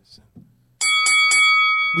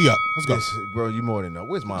 We up. Let's go. Yes, bro, you more than know.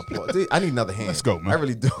 Where's my applause? I need another hand. Let's go, man. I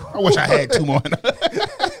really do. I wish I had 2 more.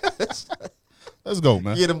 Let's go,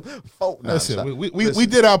 man. Get them folk. That's it. We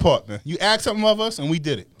did our part, man. You asked something of us, and we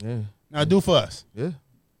did it. Yeah. Now do for us. Yeah.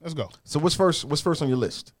 Let's go. So what's first on your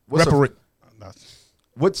list? What's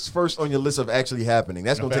first on your list of actually happening?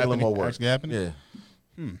 That's gonna take a little more work. Actually happening? Yeah.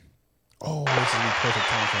 Oh, this is the perfect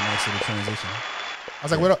time for a nice little transition. I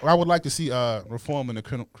was like, what I would like to see reform in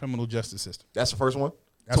the criminal justice system. That's the first one.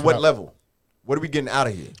 That's To what what level? What are we getting out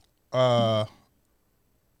of here? I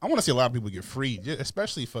want to see a lot of people get freed,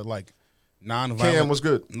 especially for like nonviolent. Cam was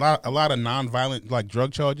good. A lot of nonviolent like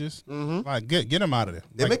drug charges. Like get them out of there.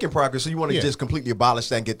 They're Like, making progress, so you want to Yeah. just completely abolish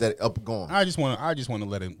that and get that up and going. I just want to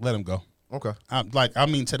let him go. Okay. I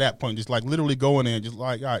mean to that point, just like literally go in there and just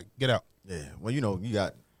like, all right, get out. Yeah. Well, you know, you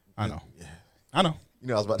got. I know. Yeah. I know. You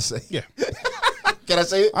know, what I was about to say. Yeah. Can I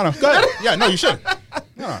say it? I know. Go ahead. Yeah. No, you should.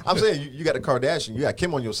 No, I'm saying you got the Kardashian, you got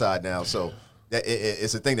Kim on your side now, so that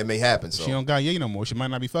it's a thing that may happen. So she don't got Ye no more. She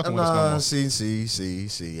might not be fucking with us no more.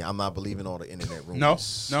 see. I'm not believing all the internet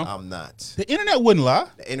rumors. No. I'm not. The internet wouldn't lie.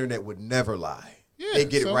 The internet would never lie. Yeah, they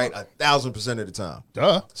get it so- right 1,000% of the time.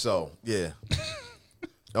 Duh. So yeah.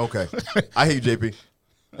 Okay, I hear you, JP.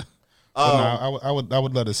 But no, I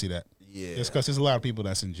would love to see that. Yeah. Just because there's a lot of people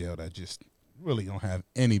that's in jail that just really don't have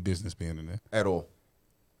any business being in there. At all.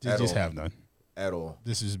 Just all. have none. At all.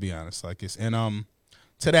 This is be honest. Like it's and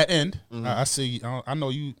to that end, I see. I know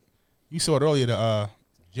you saw it earlier. The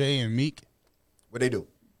Jay and Meek. What they do?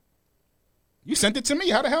 You sent it to me.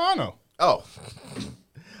 How the hell I know?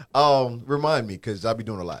 Oh. Remind me, because I'll be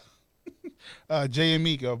doing a lot. Jay and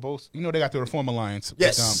Meek are both. You know they got the Reform Alliance.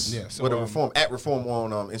 Yes. Yeah. So With a reform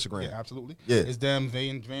on Instagram. Yeah, absolutely. Yeah. It's them.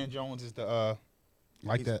 Van Jones is the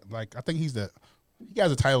that. Like I think he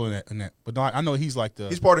has a title in that. But no, I know he's like the.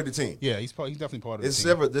 He's part of the team. Yeah, he's definitely part of There's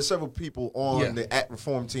the team. there's several people on Yeah. the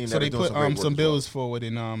Reform team So that they are doing put some great work some as well. bills forward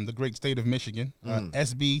in the great state of Michigan,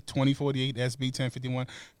 SB 2048, SB 1051.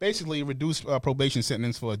 Basically, reduce probation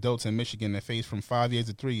sentence for adults in Michigan that face from 5 years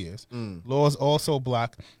to 3 years. Laws also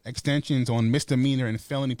block extensions on misdemeanor and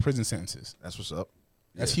felony prison sentences. That's what's up.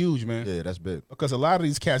 That's huge, man. Yeah, that's big. Because a lot of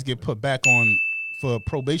these cats get put back on for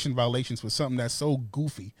probation violations for something that's so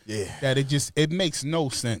goofy Yeah. that it makes no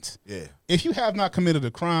sense. Yeah. If you have not committed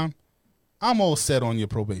a crime, I'm all set on your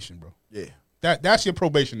probation, bro. Yeah. That's your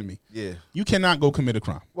probation to me. Yeah. You cannot go commit a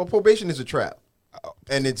crime. Well, probation is a trap,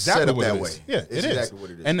 and it's set up that way. Yeah, it's it is. exactly what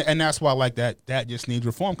it is. And that's why like that just needs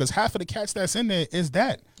reform because half of the cats that's in there is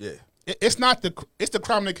that. Yeah. It's not it's the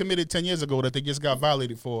crime they committed 10 years ago that they just got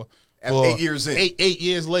violated for. After 8 years in. 8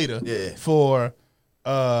 years later. Yeah. For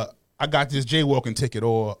I got this jaywalking ticket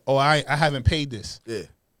or I haven't paid this. Yeah.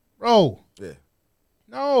 Bro. Yeah.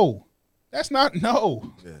 No. That's not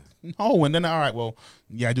no. Yeah. No. And then all right, well,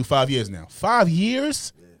 yeah, I do 5 years now. 5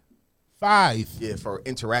 years? Yeah. 5. Yeah, for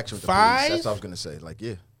interaction with the 5? police. That's what I was gonna say. Like,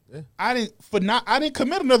 yeah. I didn't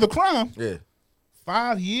commit another crime. Yeah.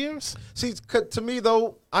 5 years? See, to me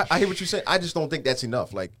though, I hear what you're saying. I just don't think that's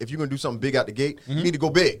enough. Like, if you're gonna do something big out the gate, you need to go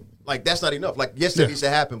big. Like, that's not enough. Like, yes, that needs to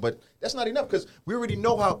happen, but that's not enough because we already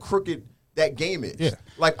know how crooked that game is. Yeah.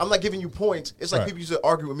 Like, I'm not giving you points. It's like people used to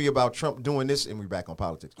argue with me about Trump doing this, and we're back on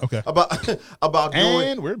politics. Okay. About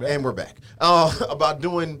doing, and we're back. About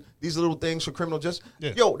doing these little things for criminal justice.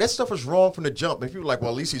 Yeah. Yo, that stuff is wrong from the jump. And people are like,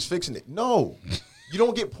 well, at least he's fixing it. No, you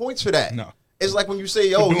don't get points for that. No. It's like when you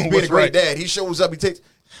say, "Oh, he's being a great dad." He shows up. He takes.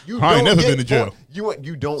 I ain't never been to jail.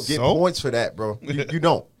 You don't get points for that, bro. You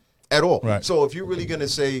don't at all. Right. So if you're really gonna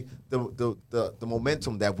say the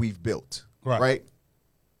momentum that we've built, right?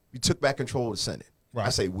 You took back control of the Senate. Right. I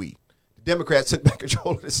say we. The Democrats took back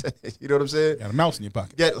control of the Senate. You know what I'm saying? Got a mouse in your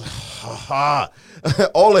pocket. Yeah,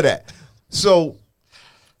 all of that. So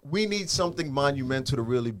we need something monumental to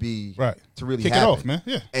really be to really kick happen. it off, man.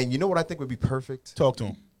 Yeah. And you know what I think would be perfect? Talk to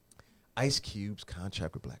him. Ice Cube's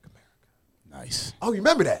contract with Black America. Nice. Oh, you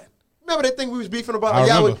remember that? Remember that thing we was beefing about? I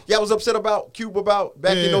remember. Y'all was upset about Cube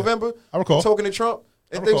back in November? I recall. Talking to Trump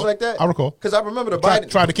and things like that? I recall. Because I remember the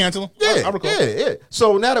Biden. Tried to cancel him? Yeah, I recall. yeah.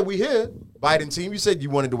 So now that we're here, Biden team, you said you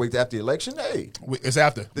wanted to wait after the election. Hey. It's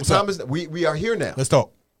after. The time is, we are here now. Let's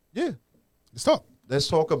talk. Yeah. Let's talk. Let's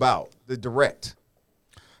talk about the direct.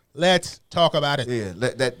 Let's talk about it. Yeah,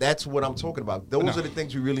 that's what I'm talking about. Those are the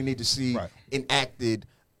things we really need to see enacted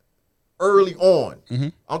early on.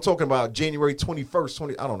 I'm talking about January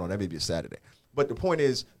 21st, I don't know, that may be a Saturday. But the point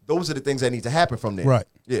is, those are the things that need to happen from there. Right.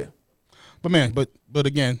 Yeah. But man, but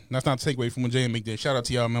again, that's not to take away from what Jay and Mick did. Shout out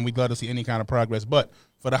to y'all, man. We glad to see any kind of progress. But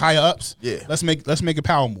for the higher ups, let's make a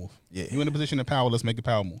power move. Yeah. You in a position of power, let's make a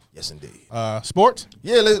power move. Yes, indeed. Sports?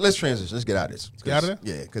 Yeah, let's transition. Let's get out of this. Get out of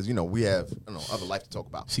there? Yeah, because we have other life to talk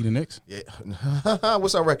about. See the Knicks? Yeah.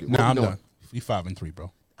 What's our record? Nah, I'm done. We 5-3,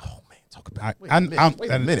 bro. Oh man, talk about it. Wait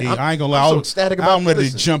a minute. I ain't gonna lie. I'm so ecstatic about I'm ready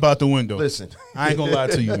to jump out the window. Listen. I ain't gonna lie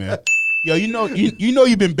to you, man. Yo, you know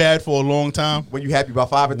you've been bad for a long time. When you happy about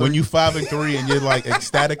 5-3? When you 5-3 and you're like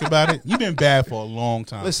ecstatic about it, you've been bad for a long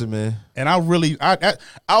time. Listen, man. And I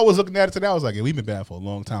was looking at it today. I was like, we've been bad for a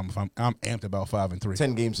long time. If I'm amped about 5-3.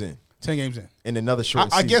 10 games in. 10 games in. In another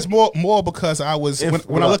short season. I guess more because I was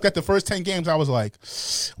when I looked at the first 10 games, I was like,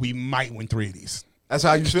 we might win 3 of these. That's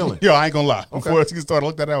how you feeling? Yo, I ain't gonna lie. Before the season started, I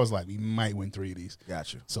looked at it, I was like, we might win 3 of these.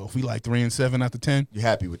 Got you. So if we like 3-7 after 10, you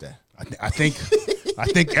happy with that? I think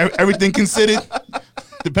everything considered,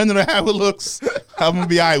 depending on how it looks, I'm gonna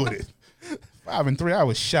be all right with it. 5-3, I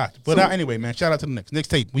was shocked. But anyway, man, shout out to the Knicks. Knicks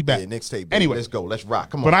tape, we back. Yeah, Knicks tape. Baby. Anyway, let's go. Let's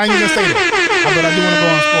rock. Come on. But I ain't gonna stay there. But I do want to go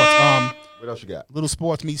on sports. What else you got? Little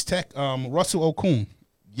sports meets tech. Russell Okung.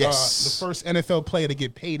 Yes. The first NFL player to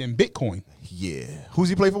get paid in Bitcoin. Yeah. Who's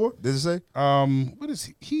he play for? Does it say? What is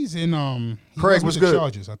he? He's in Craig was good.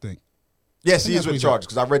 Chargers, I think. Yes, he is with Chargers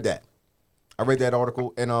because I read that. I read that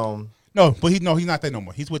article and No, but he's not there no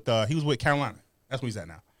more. He was with Carolina. That's where he's at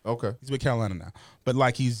now. Okay. He's with Carolina now. But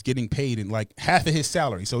like he's getting paid in like half of his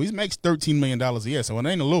salary. So he makes $13 million a year. So it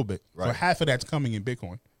ain't a little bit. Right. So half of that's coming in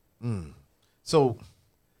Bitcoin. So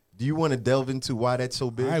do you want to delve into why that's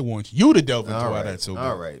so big? I want you to delve into why that's so big.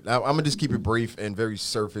 All right. Now, I'm going to just keep it brief and very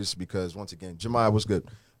surface because, once again, Jemiah was good.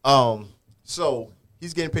 So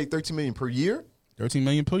he's getting paid $13 million per year? $13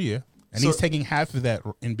 million per year. And he's taking half of that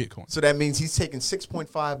in Bitcoin. So that means he's taking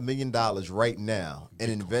 $6.5 million right now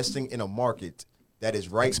and investing in a market that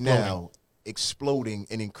is now exploding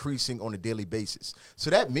and increasing on a daily basis.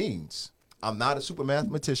 So that means I'm not a super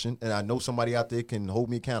mathematician, and I know somebody out there can hold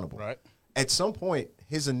me accountable. Right. At some point,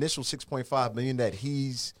 his initial $6.5 million that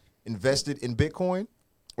he's invested in Bitcoin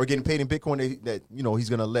or getting paid in Bitcoin that he's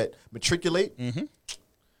going to let matriculate,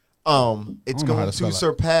 it's going to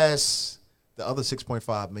surpass the other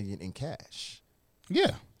 $6.5 million in cash.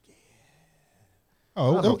 Yeah.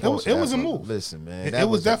 Oh, it was a move. Listen, man, it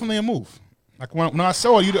was definitely a move. Like when I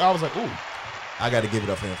saw you, I was like, ooh. I got to give it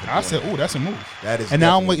up for him. I said, ooh, that's a move. That is, and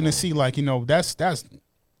now I'm waiting to see, like, that's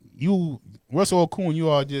you. Russell Okung,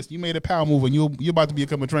 you made a power move and you're about to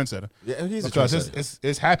become a trendsetter. Yeah, he's a because trendsetter.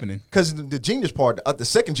 it's happening. Because the genius part, the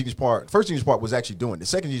second genius part, first genius part was actually doing. The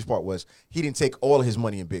second genius part was he didn't take all of his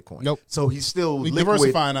money in Bitcoin. Nope. So he's still We liquid.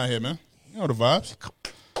 diversifying out here, man. You know the vibes.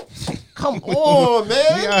 Come on,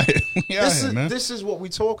 man. We out here. We out here, man. This is what we're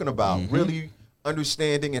talking about. Really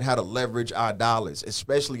understanding and how to leverage our dollars,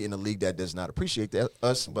 especially in a league that does not appreciate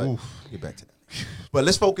us. But we'll get back to that. But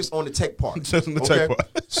let's focus on the tech part. Just on the tech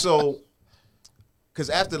part. So, because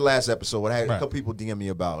after the last episode, I had a Right. couple people DM me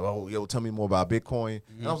about, tell me more about Bitcoin.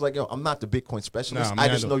 And I was like, I'm not the Bitcoin specialist. Nah, I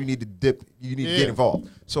man, just know you need to dip, you need to Yeah. get involved.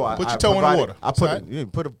 So Put I your toe in the provided- water.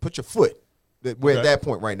 I put your foot. We're at that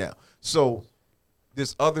point right now. So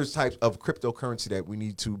there's other types of cryptocurrency that we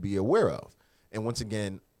need to be aware of. And once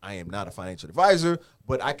again, I am not a financial advisor,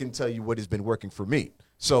 but I can tell you what has been working for me.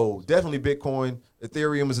 So definitely Bitcoin,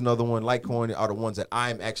 Ethereum is another one, Litecoin are the ones that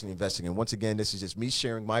I'm actually investing in. Once again, this is just me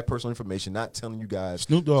sharing my personal information, not telling you guys.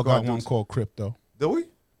 Snoop Dogg got Start one doing- crypto. Crypto. Do we?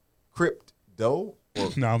 Crypto? Or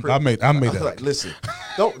No, crypt- I made that. Like, listen,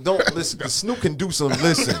 don't listen. 'Cause Snoop can do some.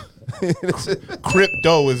 Listen,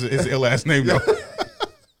 Crypto is their last name though.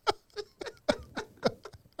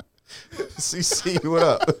 CC, what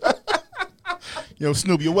up? Yo,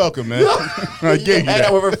 Snoop, you're welcome, man. I gave you Had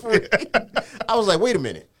that. over free. I was like, wait a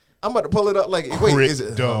minute. I'm about to pull it up. Like, wait, is it?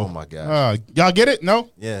 Crypto. Oh my god. Y'all get it? No?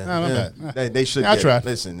 Yeah, Nah, my yeah. bad. They should. I get it. tried.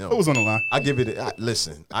 Listen, no. Who was on the line? I give it.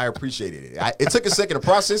 Listen, I appreciated it. It took a second to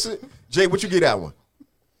process it. Jay, what you get that one?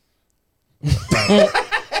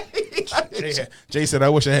 Jay said, I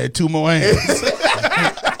wish I had two more hands.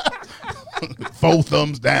 4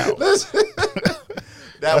 thumbs down. That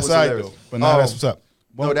That's was all right, hilarious. though. But now that's what's up.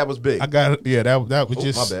 No, that was big. I got it. Yeah, that was Oh,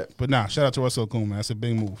 just. my bad. But nah, shout out to Russell Okung, man. That's a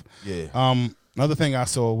big move. Yeah. Another thing I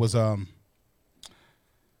saw was the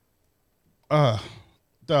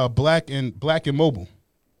Black and Mobile.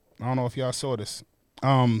 I don't know if y'all saw this.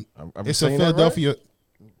 Are we It's a saying that right? Philadelphia.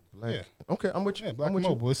 Like, Yeah. Okay, I'm with you. Yeah, Black I'm and with you.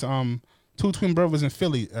 Mobile. It's two twin brothers in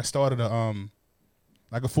Philly that started a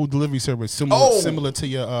like a food delivery service similar to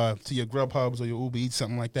your Grubhubs or your Uber Eats,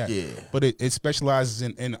 something like that. Yeah. But it specializes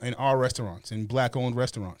in our restaurants, in Black owned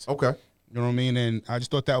restaurants. Okay. You know what I mean? And I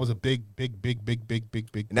just thought that was a big. And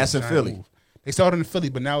that's in giant Philly? move. They started in Philly,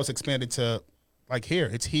 but now it's expanded to like here.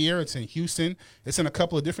 It's here. It's in Houston. It's in a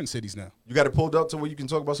couple of different cities now. You got it pulled up to where you can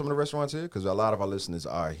talk about some of the restaurants here? Because a lot of our listeners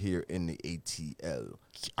are here in the ATL.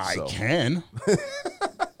 I So, can.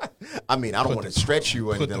 I mean, I don't want to stretch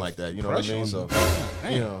you or anything the like that. You know what I mean? pressure So,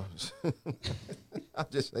 on you know, I'm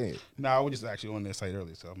just saying. No, I was just actually on their site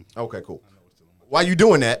earlier. So Okay, cool. While you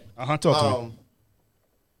doing that, talk to me.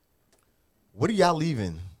 what are y'all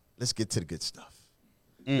leaving? Let's get to the good stuff.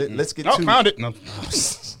 Let's get Oh, to found it. No.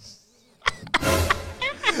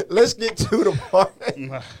 let's get to the part.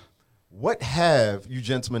 What have you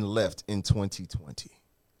gentlemen left in 2020?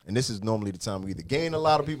 And this is normally the time we either gain a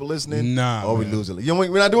lot of people listening, Nah, or we man. lose a lot.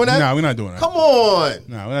 We're not doing that. No, we're not doing that. Come on.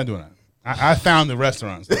 No, we're not doing that. I found the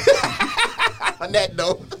restaurants. On that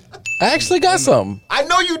note, I actually got something. I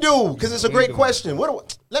know you do because it's a great question.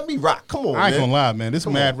 Let me rock. Come on, I ain't man. gonna lie, man. There's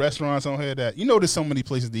Come mad on. restaurants on here that there's so many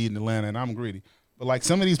places to eat in Atlanta, and I'm greedy. But like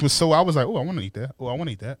some of these was so I was like, oh, I want to eat that. Oh, I want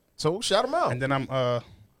to eat that. So shout them out. And then I'm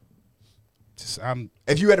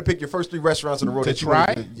If you had to pick your first 3 restaurants in a row To that you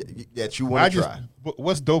try? that you want to try.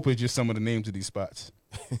 What's dope is just some of the names of these spots.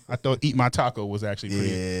 I thought Eat My Taco was actually pretty.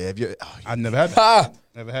 Yeah. Have you? I never had that. Ah,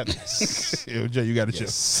 Never had that. Yo, Jay, you got to chill.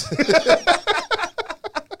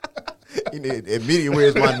 Immediately,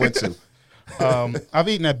 where's mine went to? I've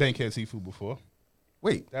eaten at Bankhead Seafood before.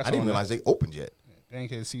 Wait, That's I didn't on realize they opened yet.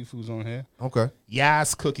 Bankhead Seafood's on here. Okay.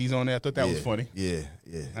 Yas Cookies on there. I thought that was funny. Yeah.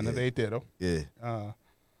 I never ate there though. Yeah.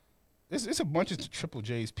 It's a bunch of Triple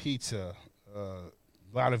J's Pizza. A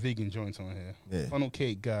lot of vegan joints on here. Yeah. Funnel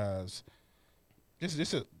Cake Guys.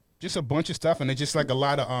 Just a bunch of stuff, and it's just like a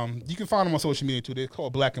lot of You can find them on social media too. They're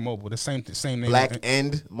called Black and Mobile. The same name. Black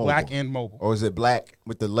and Mobile. Black and Mobile. Or is it black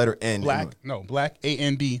with the letter N? Black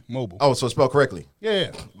AND Mobile. Oh, so it's spelled correctly.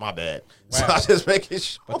 Yeah. My bad. Wow. So I was just making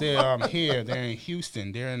sure. But they're here. They're in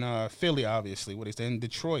Houston. They're in Philly, obviously. They're in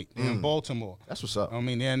Detroit. They're in Baltimore. That's what's up. I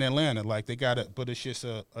mean, they're in Atlanta. Like they got it, but it's just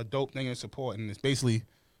a dope thing to support, and it's basically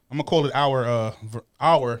I'm gonna call it our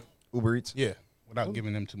Uber Eats. without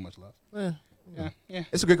giving them too much love. Yeah.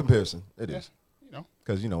 It's a good comparison. It is. You know.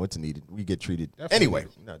 Because, it's needed. We get treated. Definitely Anyway,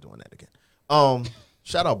 needed. we're not doing that again.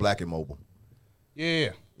 Shout out Black and Mobile.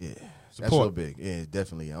 Yeah. Yeah. That's Support. real big. Yeah,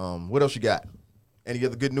 definitely. What else you got? Any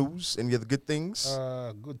other good news? Any other good things?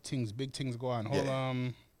 Good things, big things go on. Hold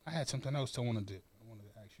I had something else I wanted to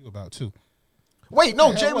ask you about too. Wait,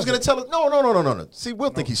 no, the Jay hell was was going to it? tell us. No. See, We'll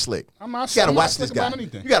think he's slick. I'm not You got to I'm watch not this slick guy. about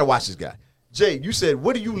anything. You got to watch this guy. Jay, you said,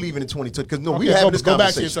 what are you leaving in 2020? Because no, we Okay, having this go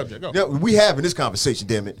back to conversation. your subject. Go. Yeah, we having this conversation.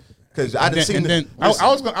 Damn it, because I didn't see. And then I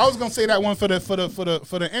was gonna say that one for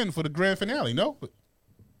the end for the grand finale. No, but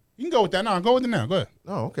you can go with that now. Go with it now. Go ahead.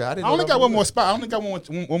 Oh, okay. I didn't. I only know got that one was- more spot. I only got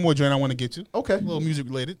one more joint I want to get to. Okay. A little music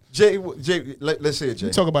related. Jay, let's say it, Jay.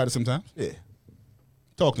 We talk about it sometimes. Yeah.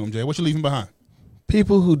 Talk to him, Jay. What you leaving behind?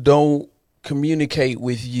 People who don't communicate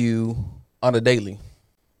with you on a daily.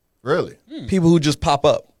 Really? People who just pop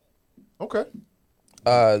up. Okay.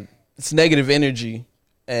 It's negative energy,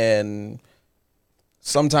 and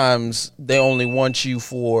sometimes they only want you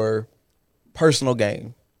for personal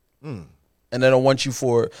gain, and they don't want you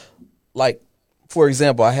for, like, for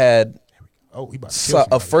example, I had Oh, he about to kill a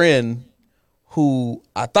somebody. friend who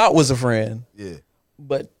I thought was a friend, Yeah.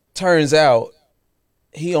 but turns out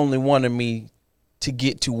he only wanted me to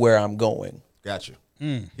get to where I'm going. Gotcha.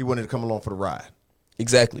 He wanted to come along for the ride.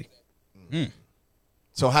 Exactly.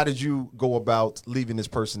 So how did you go about leaving this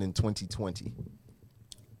person in 2020?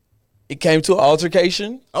 It came to an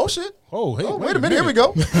altercation. Oh shit. Oh, hey, Wait a minute. Here we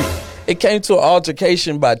go. It came to an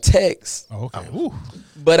altercation by text, Oh, okay. Ooh.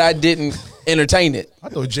 but I didn't entertain it. I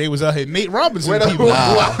thought Jay was out here Nate Robinson Wait a- people.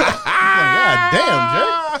 God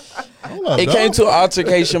damn, Jay. Hold up, It dog. came to an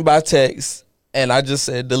altercation by text, and I just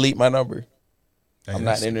said, delete my number. Hey, I'm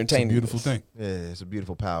that's- not entertaining It's a beautiful this. thing. Yeah, it's a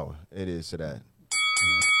beautiful power. It is to that.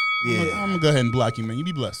 Yeah. I'm gonna go ahead and block you, man. You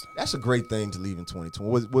be blessed. That's a great thing to leave in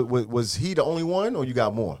 2020. Was he the only one, or you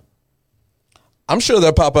got more? I'm sure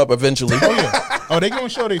they'll pop up eventually. Oh yeah. Oh, they gonna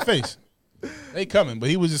show their face. They coming, but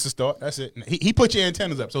he was just a start. That's it. He put your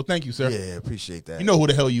antennas up, so thank you, sir. Yeah, appreciate that. You know who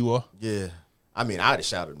the hell you are. Yeah. I mean, I'd have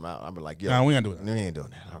shouted him out. I'd be like, yo. Nah, we ain't doing that. We ain't doing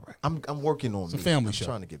that. All right. I'm working on a me. family I'm show.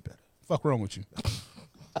 trying to get better. Fuck wrong with you?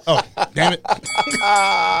 Oh, damn it.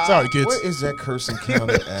 Sorry, kids. Where is that cursing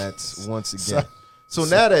counter at once again? So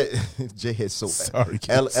now that Jay has so Sorry,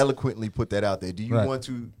 kids. eloquently put that out there, do you Right. want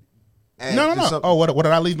to add No. something? Oh, what did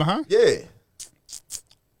I leave behind? Yeah.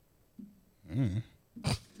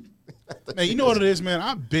 Man, you know what it is, man?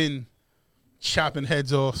 I've been chopping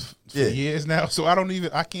heads off for Yeah. years now, so I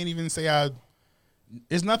can't even say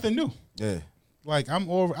it's nothing new. Yeah. Like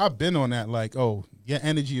I've been on that. Like, oh, your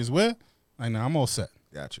energy is where? Like, nah, I'm all set.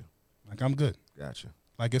 Gotcha. Like, I'm good. Gotcha.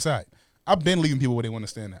 Like, it's all right. I've been leaving people where they want to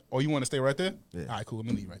stand at. Oh, you want to stay right there? Yeah. All right, cool. Let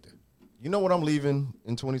me leave right there. You know what I'm leaving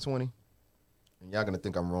in 2020? And y'all gonna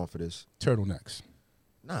think I'm wrong for this. Turtlenecks.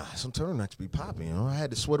 Nah, some turtlenecks be popping. You know, I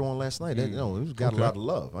had the sweater on last night. That, you know, it got Okay. a lot of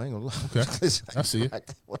love. I ain't gonna lie. Okay. I see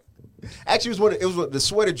it. Actually, it was the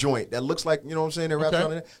sweater joint that looks like, you know what I'm saying. That wraps Okay.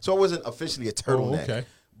 around it. So it wasn't officially a turtleneck. Oh, okay. I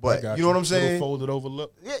But got you know what I'm Little saying? folded over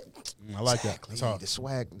look. Yeah. I like that. Exactly. That's hard. The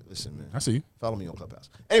swag. Listen, man. I see you. Follow me on Clubhouse.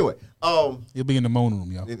 Anyway, You'll be in the moan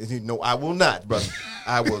room, yo. no, I will not, brother.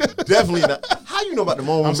 I will definitely not. How you know about the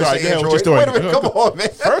moment? I'm sorry, go ahead with your Wait story. a minute, come on, man.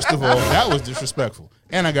 First of all, that was disrespectful.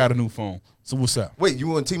 And I got a new phone. So what's up? Wait, you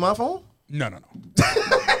want to my phone? No.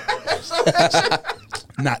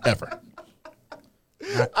 Not ever.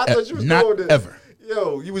 I thought you was Not going there. ever.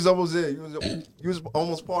 Yo, you was almost there. You was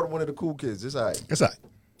almost part of one of the cool kids. It's all right. It's all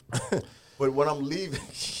right. But when I'm leaving,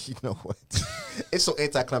 you know what? It's so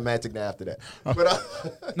anticlimactic now after that.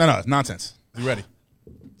 But No, it's nonsense. You ready?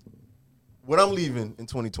 when I'm leaving in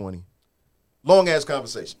 2020, long ass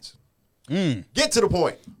conversations. Get to the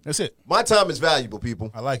point. That's it. My time is valuable,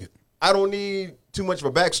 people. I like it. I don't need too much of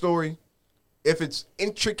a backstory. If it's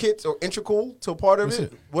intricate or integral to a part of That's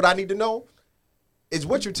it, it. what I need to know is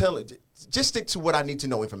what you're telling. Just stick to what I need to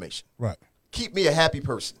know information. Right. Keep me a happy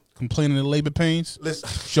person. Complaining of labor pains. Listen,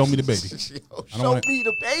 Show me the baby. Yo, I don't show wanna- me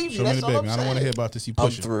the baby. Show me That's the all baby. I'm I don't want to saying. hear about this. You I'm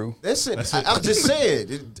pushing. through. Listen, That's it. I'm just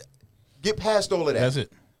saying. Get past all of that. That's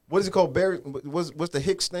it. What is it called? Barry? What's the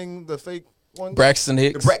Hicks thing? The fake one? Braxton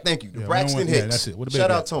Hicks. Thank you. The Yeah, we Braxton don't want- yeah, Hicks. that's it. What the Shout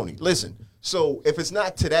baby out at? Tony. Listen. So if it's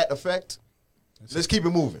not to that effect, let's keep it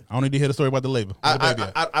moving. I don't need to hear the story about the labor. Where the baby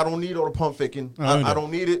at? I don't need all the pump faking. No, I don't I need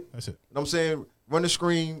don't need it. That's it. You know what I'm saying? Run the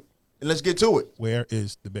screen and let's get to it. Where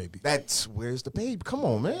is the baby? That's where's the baby? Come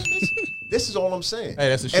on, man. This is all I'm saying. Hey,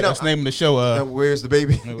 that's the show. And That's the name of the show. where's the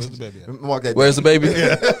baby? Where's the baby at? Mark that. Where's the baby?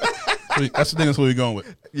 That's the thing. That's what we're going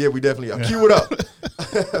with. Yeah, we definitely are. Cue it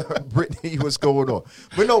up. Brittany, what's going on?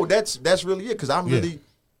 But no, that's really it. Because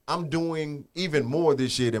I'm doing even more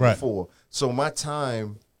this year than Right. before. So my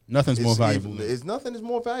time Nothing's more valuable. nothing is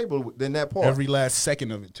more valuable than that part. Every last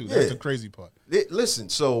second of it too. That's Yeah. the crazy part. Listen,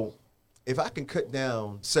 so if I can cut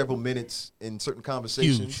down several minutes in certain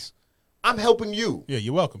conversations, Huge. I'm helping you. Yeah,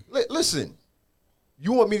 you're welcome. Listen,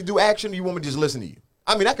 you want me to do action or you want me to just listen to you?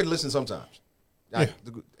 I mean, I can listen sometimes. Yeah.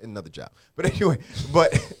 Another job. But anyway,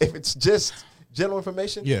 if it's just general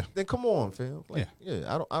information, Yeah. then come on, fam. Like,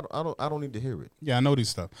 Yeah. I don't need to hear it. Yeah, I know these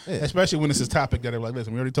stuff. Yeah. Especially when it's a topic that are like,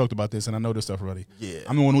 listen, we already talked about this, and I know this stuff already. Yeah.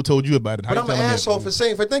 I'm the one who told you about it. How But you I'm an telling me asshole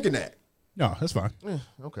that? for thinking that. No, that's fine. Yeah,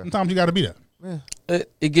 okay. Sometimes you got to be that. Yeah.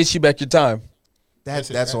 It gets you back your time.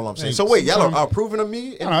 That's all I'm saying. Hey, So wait, y'all sometimes- are approving of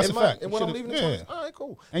me No, that's a fact. and what You I'm should've- leaving the yeah. All right,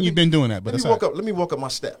 cool. And you've been doing that, but Let that's me walk all up. Let me walk up my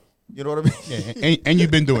step. You know what I mean? right. Yeah, and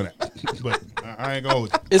you've been doing that. But I ain't gonna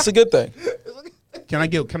hold you. It's a good thing. Can I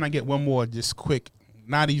get one more just quick?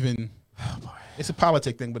 Not even. It's a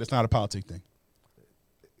politic thing, but it's not a politic thing.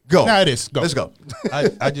 Go. Nah, it is. Go. Let's go.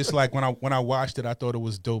 I just like when I watched it, I thought it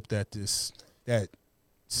was dope that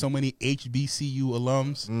so many HBCU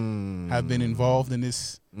alums have been involved in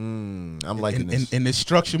this. I'm liking this. In this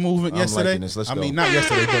structure movement I'm yesterday. liking this. Let's I go. mean, not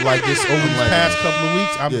yesterday, but like this over the liking past this. couple of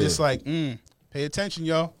weeks. I'm Yeah. just like, pay attention,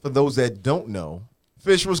 y'all. For those that don't know,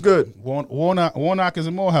 Fish was good. Warnock is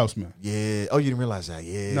a Morehouse man. Yeah. Oh, you didn't realize that?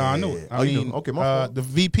 Yeah. No, I knew it. Oh, you knew. Okay, my fault. The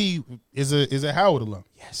VP is a Howard alum.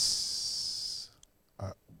 Yes.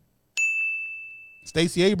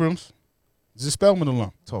 Stacey Abrams is a Spelman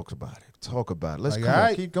alum. Talk about it. Talk about it. Let's Like, come all on.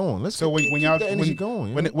 right. Keep going. Let's So when keep y'all the energy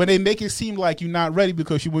going. when they make it seem like you're not ready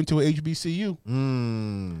because you went to a HBCU,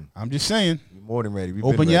 I'm just saying, You're more than ready. We've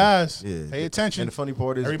open been your ready. eyes, Yeah. pay attention. And the funny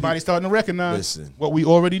part is Everybody's starting to recognize Listen. what we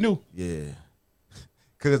already knew. Yeah.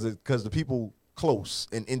 Because the people close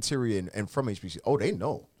and interior and from HBC, they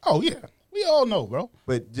know. Oh yeah, we all know, bro.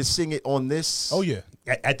 But just seeing it on this. Oh yeah,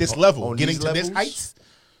 at this level, on getting these to this levels? heights,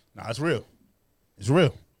 nah, it's real. It's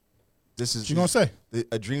real. This is What you gonna say?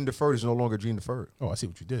 A dream deferred is no longer a dream deferred. Oh, I see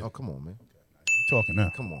what you did. Oh, come on, man. You talking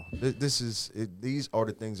now? Come on. These are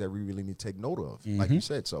the things that we really need to take note of, like Mm-hmm. you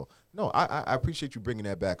said. So, no, I appreciate you bringing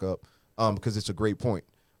that back up because it's a great point.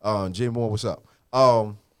 Jay Moore, what's up?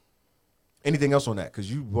 Anything else on that?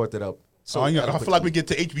 Because you brought that up. So I feel like we get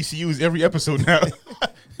to HBCUs every episode now,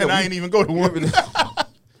 and I ain't even go to one.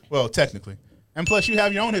 Well, technically. And plus, you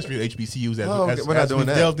have your own history of HBCUs as we're not doing we've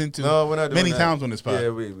that. delved into No, we're not doing many that. times on this pod. Yeah,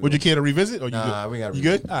 Would you care to revisit? Or you Nah, good? we got. You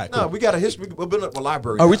good? All right, No, cool. we got a history. We're building up a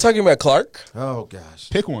library. Are we now. talking about Clark? Oh gosh.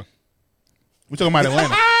 Pick one. We're talking about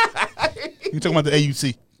Atlanta. We're talking about the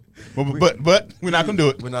AUC. But we're not going to do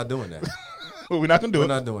it. We're not doing that. We're not going to do We're it.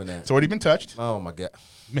 not doing that. It's already been touched. Oh my god.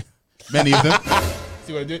 Many of them.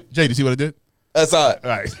 See what I did? Jay, do you see what I did? That's all. All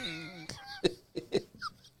right.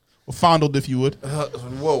 Well, fondled, if you would.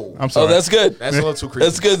 Whoa. I'm sorry. Oh, that's good. That's a little too creepy.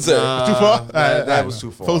 That's good, sir. Too far? That, All right, that was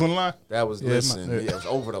too far. Toes on the line? That was Yeah, listen. my- Yeah, it was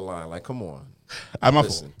over the line. Like, come on. My fault.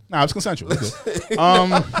 Listen. Nah, it's consensual. It's good.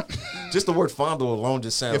 Just the word fondle alone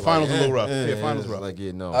just sounds. Yeah, fondle's like, a little rough. Yeah, fondle's it's rough. Like,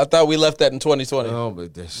 yeah, no. I thought we left that in 2020. No,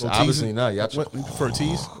 but that's Little obviously teasing. not. Y'all What, you prefer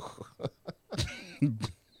tease?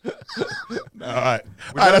 All right.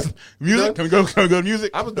 All right, that's music. Can we go to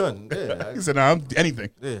music? I was done. Yeah. He said, no, anything.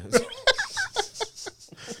 Yeah.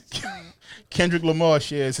 Kendrick Lamar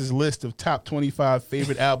shares his list of top 25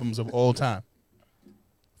 favorite albums of all time.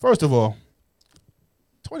 First of all,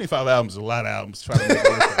 25 albums is a lot of albums. To try to make a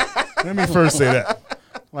list. Let me first say that.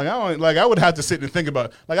 I would have to sit and think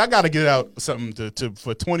about. Like, I got to get out something to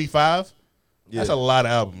for 25. That's Yeah. a lot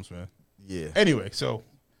of albums, man. Yeah. Anyway, so,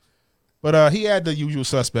 but he had the usual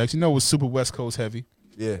suspects. You know, it was super West Coast heavy.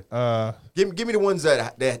 Yeah. Give me the ones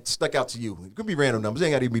that stuck out to you. It could be random numbers. They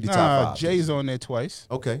ain't got to be the top five. Jay's on there twice.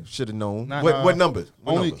 Okay. Should have known. Nah, What number?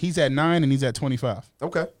 What Only number? he's at 9 and he's at 25.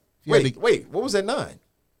 Okay. Yeah, Wait. What was that 9?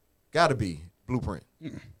 Got to be Blueprint.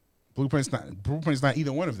 Blueprint's not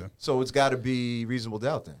either one of them. So it's got to be Reasonable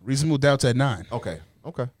Doubt then. Reasonable Doubt's at 9. Okay.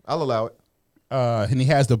 I'll allow it. And he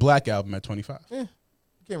has the Black Album at 25. Yeah.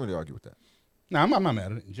 Can't really argue with that. Nah, I'm not mad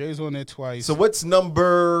at it. Jay's on there twice. So what's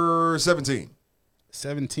number 17?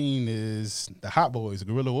 17 is the Hot Boys,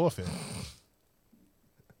 Guerrilla Warfare.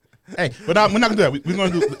 Hey, but we're not gonna do that. We're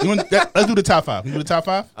gonna do. Let's do the top 5. We do the top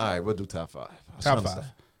 5. All right, we'll do top 5. Top 5. All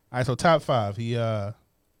right, so top 5. He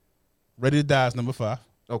Ready to Die is number 5.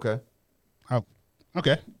 Okay.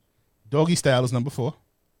 Okay. Doggy Style is number 4.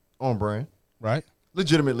 On brand. Right.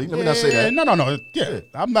 Legitimately. Let me not say that. No. Yeah.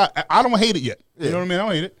 I'm not. I don't hate it yet. Yeah. You know what I mean? I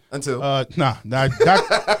don't hate it. Until.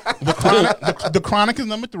 The Chronic is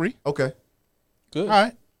number 3. Okay. Good.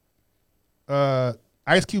 All right.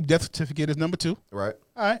 Ice Cube Death Certificate is number 2. Right.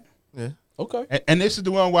 All right. Yeah. Okay. And this is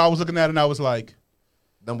the one where I was looking at it and I was like,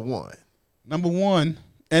 Number 1. number 1,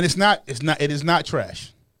 and it is not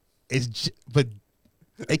trash. But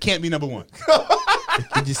it can't be number 1.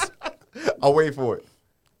 it just I'll wait for it.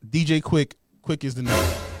 DJ Quick is the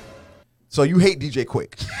name. So you hate DJ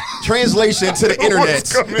Quick. Translation to the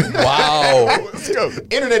internet. Wow. Let's go.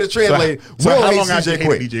 Internet is translated. So Will how hates long I DJ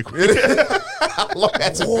Quick. DJ Quick? How long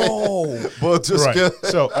has it been? Whoa. But just Right. good.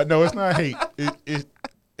 So no, it's not hate.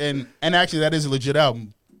 And actually that is a legit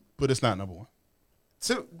album, but it's not number 1.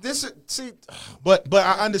 So this is see. But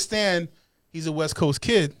I understand he's a West Coast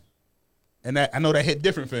kid, and that I know that hit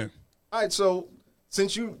different for him. All right, so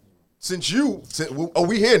since we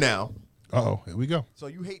here now. Oh, here we go. So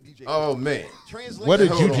you hate DJ? Oh man, translate. What did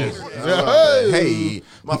hold you on. just? Hey,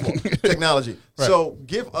 my fault. Technology. Right. So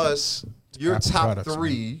give us your top products,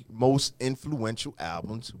 3 most influential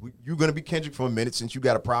albums. You're gonna be Kendrick for a minute since you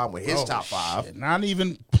got a problem with his top 5. Shit, not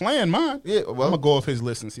even playing mine. Yeah, well- I'm gonna go off his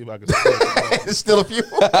list and see if I can. There's still a few.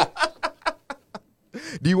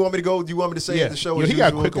 Do you want me to go? Do you want me to say Yeah, the show? Yo, as he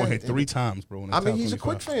got usual? quick on Okay. here 3 times, bro. in the I mean, top he's a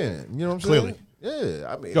 25. quick fan. You know what I'm Clearly. saying?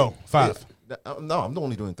 Yeah, I mean, Go, 5. Yeah. No, I'm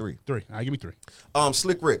only doing 3. 3. All right, give me 3.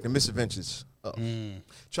 Slick Rick, The Misadventures of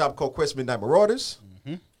Tribe Called Quest, Midnight Marauders,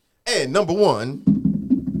 and number 1.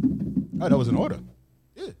 Oh, that was in order.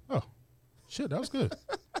 Yeah, Oh, shit, that was good.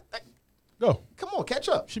 Go. come on, catch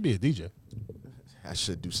up. Should be a DJ. I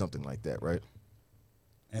should do something like that, right?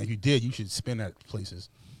 And if you did, you should spin at places.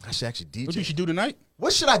 I should actually DJ. What you should do tonight?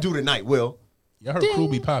 What should I do tonight, Will? Y'all heard Crew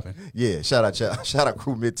be popping. Yeah, shout out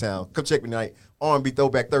Crew Midtown. Come check me tonight. R&B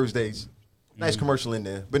Throwback Thursdays. Nice commercial in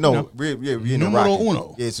there, but no, we in there Numero rocking.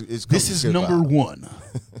 uno. Yeah, it's This is good number vibe. 1.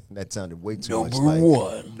 That sounded way too much.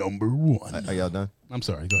 Number 1. Are y'all done? I'm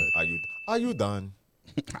sorry. Go ahead. Are you done?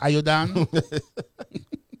 Iodine.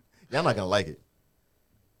 Y'all not gonna like it.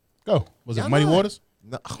 Go. Was it Y'all Muddy not. Waters?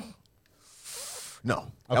 No, no, Okay.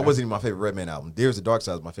 that wasn't even my favorite Redman album. There's the Dark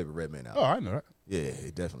Side is my favorite Redman album. Oh, I know that. Yeah,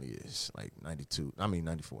 it definitely is. Like 92. I mean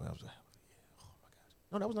 94. I was like, oh my gosh.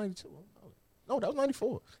 No, that was 92. No, that was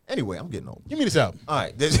 94. Anyway, I'm getting old. Give me this album. All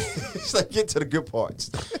right, let's get to the good parts.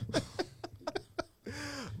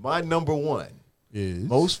 My number 1 Is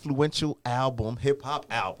most influential album, hip hop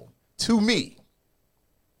album to me.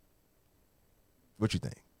 What you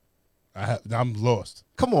think? I'm lost.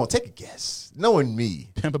 Come on, take a guess. Knowing me,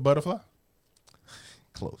 Pimp a Butterfly?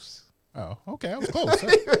 close. Oh, okay. I was close.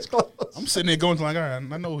 It's close. I'm sitting there going like, all right,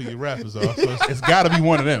 I know who your rappers are. So it's got to be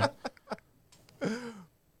one of them.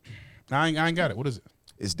 I ain't got it. What is it?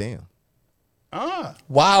 It's Damn. Ah.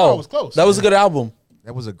 Wow, Oh, it was close. That was a good album.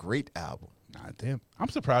 That was a great album. Nah, damn. I'm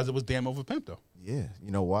surprised it was Damn over Pimp, though. Yeah,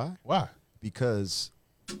 you know why? Why? Because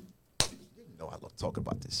you know I love talking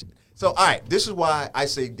about this shit. So, all right, this is why I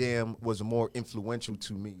say Damn was more influential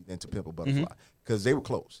to me than To Pimp a Butterfly, because they were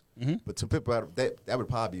close. But To Pimp a Butterfly, that would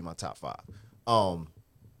probably be my top 5.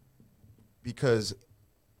 Because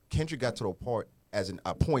Kendrick got to a point as an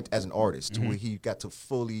artist to where he got to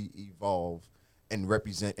fully evolve and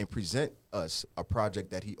represent and present us a project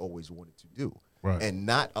that he always wanted to do. Right. And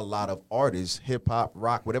not a lot of artists, hip hop,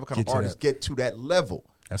 rock, whatever kind Get of to artists, that. get to that level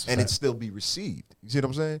That's a and it fact. still be received. You see what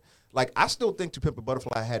I'm saying? Like, I still think To Pimp a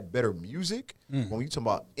Butterfly had better music. When you talk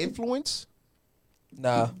about influence,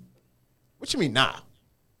 Nah, what you mean, nah?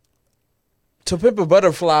 To Pimp a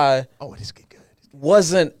Butterfly Oh, this get good.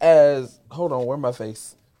 wasn't as. Hold on, where my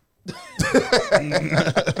face?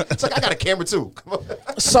 It's like I got a camera too. Come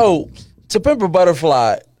on. So, To Pimp a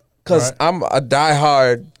Butterfly, because Right. I'm a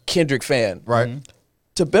diehard Kendrick fan. Right.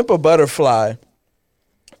 To Pimp a Butterfly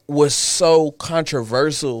was so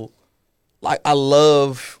controversial. Like, I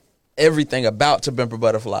love everything about To Pimp a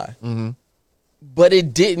Butterfly. But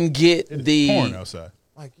it didn't get the. Porn outside.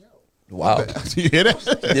 Like, yo. Wow. You hear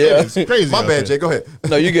that? Yeah. It's crazy. My out bad, there. Jay. Go ahead.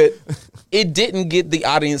 No, you're good. It didn't get the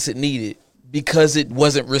audience it needed because it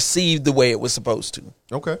wasn't received the way it was supposed to.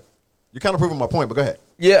 Okay. You're kind of proving my point, but go ahead.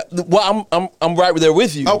 Yeah, well, I'm right there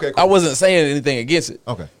with you. Okay, cool. I wasn't saying anything against it.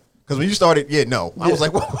 Okay. Because when you started, I was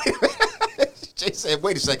like, wait a minute. Jay said,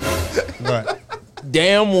 wait a second. Right.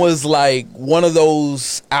 Damn was like one of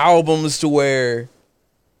those albums to where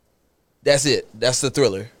that's it. That's the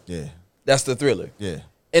thriller. Yeah. That's the thriller. Yeah.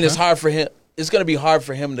 And it's hard for him. It's going to be hard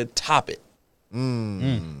for him to top it.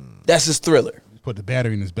 That's his thriller. Put the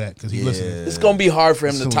battery in his back because he listening. It's going to be hard for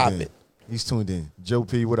him He's to tuned top in. it. He's tuned in. Joe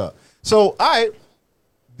P, what up? So, all right.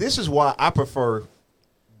 This is why I prefer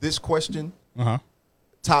this question. Uh-huh.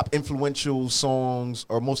 Top influential songs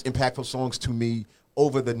or most impactful songs to me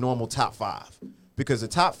over the normal top 5, because the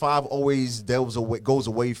top 5 always goes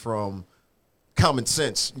away from common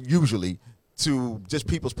sense usually to just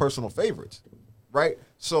people's personal favorites, right?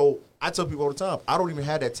 So I tell people all the time, I don't even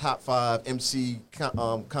have that top 5 MC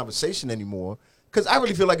conversation anymore because I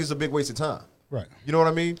really feel like it's a big waste of time. Right. You know what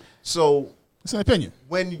I mean? So It's an opinion.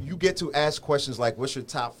 when you get to ask questions like, what's your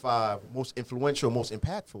top 5 most influential, most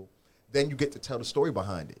impactful, then you get to tell the story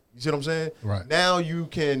behind it. You see what I'm saying? Right. Now you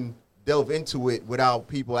can delve into it without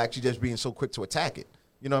people actually just being so quick to attack it.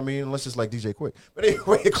 You know what I mean? Unless it's like DJ Quick. But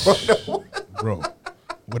anyway, Bro.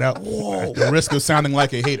 Without at the risk of sounding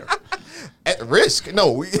like a hater. at risk.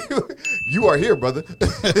 No, you are here, brother.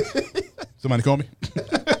 Somebody call me.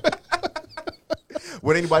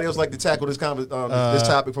 Would anybody else like to tackle this this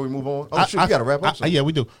topic before we move on? Oh, shit, we got to wrap up. Yeah,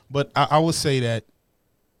 we do. But I would say that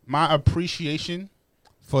my appreciation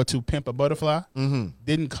for To Pimp a Butterfly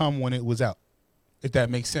didn't come when it was out, if that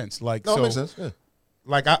makes sense. Like, no, it makes sense. Yeah.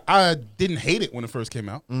 Like, I didn't hate it when it first came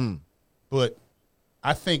out, but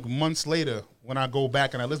I think months later, when I go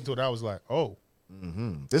back and I listen to it, I was like, oh.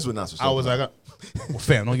 This was not so. I was like, well,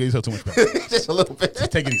 fam, don't give yourself too much credit. Just a little bit.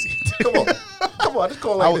 Just take it easy. Come on, just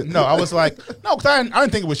call it like this. No, I was like, no, because I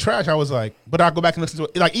didn't think it was trash. I was like, but I'll go back and listen to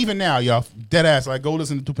it. Like, even now, y'all, dead ass, like, go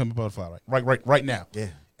listen to To Pimp a Butterfly, right now. Yeah.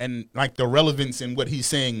 And, like, the relevance in what he's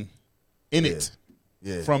saying in it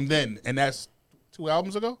from then. And that's 2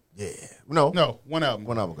 albums ago? Yeah. No, 1 album.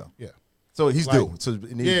 1 album ago. Yeah. So he's due. So it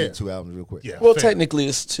needs to be 2 albums real quick. Yeah. Well, fair. technically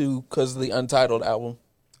it's 2 because of the Untitled album.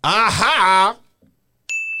 Aha!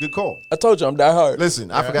 Good call. I told you I'm die hard. Listen,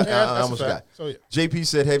 I forgot. Yeah, I that's almost a forgot. fact. So, yeah. JP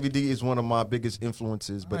said Heavy D is one of my biggest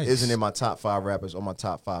influences, but Nice. isn't in my top 5 rappers or my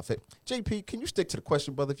top 5. JP, can you stick to the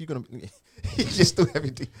question, brother? If you're gonna, he just threw Heavy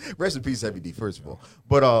D. Rest in peace, Heavy D. First of all,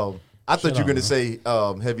 but I thought you were gonna say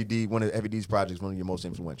Heavy D. One of Heavy D's projects, one of your most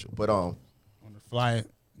influential. But On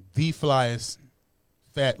the flyest,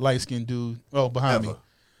 fat, light skinned dude. Oh, behind me.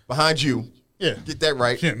 behind you, Yeah. get that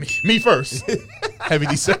right. Yeah, me first. Heavy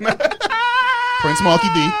D. Prince Marky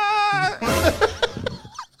D.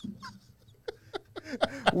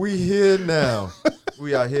 We here now.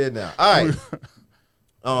 We are here now. All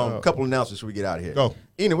right. Couple announcements before we get out of here. Go.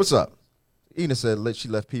 Ina, what's up? Ina said she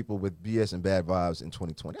left people with BS and bad vibes in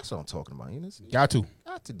 2020. That's what I'm talking about, Ina. Got to.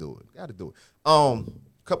 Got to do it.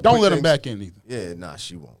 Couple Don't quick let him things. back in either. Yeah, nah,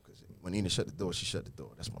 she won't. Because when Ina shut the door, she shut the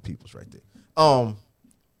door. That's my people's right there. What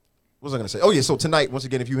was I gonna say? Oh yeah, so tonight, once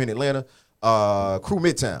again, if you're in Atlanta, Crew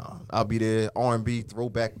Midtown, I'll be there. R&B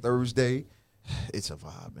Throwback Thursday. It's a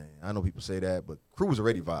vibe, man. I know people say that, but Crew was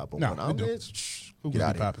already vibe. No, But I'm we do. there. Who Get could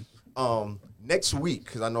out be of popping? here. Next week,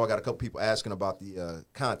 because I know I got a couple people asking about the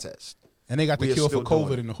contest. And they got We the are cure for still doing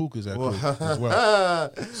COVID it. in the hookahs at Crew as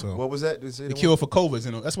well. So What was that? Did it say the that cure for COVID is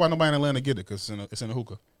in the, that's why nobody in Atlanta get it, because it's in the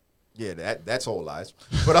hookah. Yeah, that's all lies.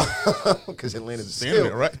 But because Atlanta is Damn it,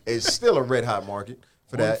 still right? it's still a red hot market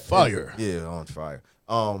for On that. fire. Yeah, on fire.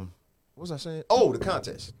 What was I saying? Oh, the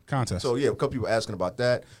contest. So yeah, a couple people asking about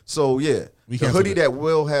that. So yeah, We the canceled hoodie it. that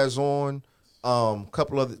Will has on, all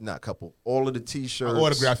of the t-shirts. I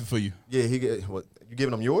autograph it for you. Yeah, he get what? You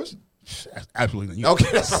giving them yours? Absolutely. Okay,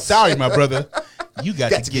 that's Sorry, my brother. You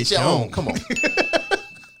got to get your own. Come on.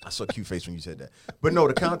 I saw a cute face when you said that. But no,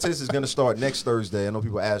 the contest is going to start next Thursday. I know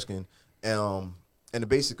people are asking. And the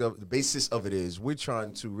basis of it is we're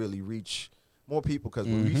trying to really reach more people because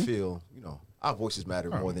we feel, our voices matter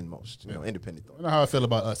more than most. Independent thought. You know how I feel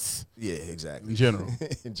about us Yeah, exactly. in general.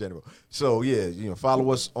 In general. So yeah, follow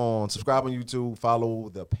us subscribe on YouTube, follow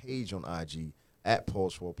the page on IG at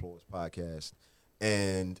Pause for Applause Podcast,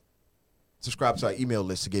 and subscribe to our email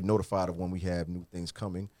list to get notified of when we have new things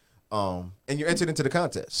coming. And you're entered into the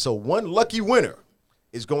contest. So one lucky winner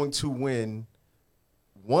is going to win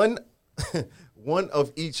one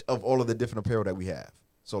of each of all of the different apparel that we have.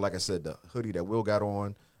 So like I said, the hoodie that Will got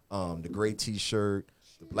on, the gray t-shirt,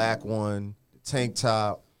 the black one, the tank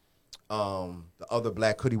top, the other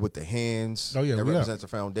black hoodie with the hands Oh, yeah, that we represents the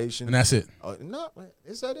foundation. And that's it. No,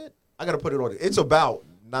 is that it? I got to put it on. It's about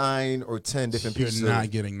 9 or 10 different You're pieces. not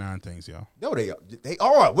getting 9 things, y'all. No, they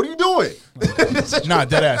are. What are you doing? Nah,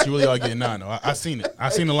 dead ass. You really are getting 9. Though. I seen it. I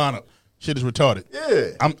seen the lineup. Shit is retarded.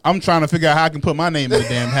 Yeah. I'm trying to figure out how I can put my name in the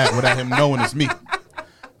damn hat without him knowing it's me.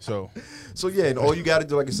 So Yeah, and all you got to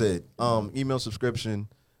do, like I said, email subscription,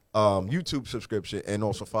 YouTube subscription, and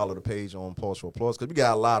also follow the page on Pause for Applause because we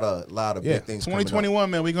got a lot of yeah, big things coming up. 2021,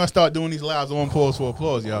 man, we're gonna start doing these lives on Pause for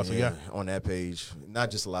Applause, y'all. So yeah, on that page,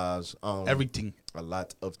 not just lives, everything. a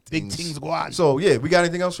lot of Big things. things go on. So yeah, we got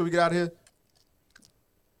anything else before we get out of here?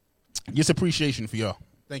 Just appreciation for y'all.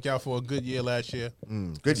 Thank y'all for a good year last year.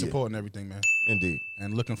 Good year, Support and everything, man. indeed.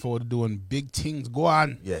 And looking forward to doing big things go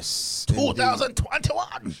on. Yes,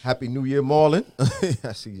 2021. Happy New Year, Marlon.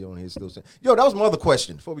 I see you on here still saying. Yo, that was my other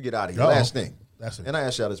question before we get out of here. Uh-oh. Last thing. That's it. And I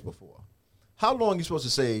asked y'all this before. How long you supposed to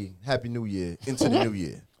say Happy New Year into the new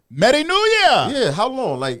year? Merry New Year. Yeah, how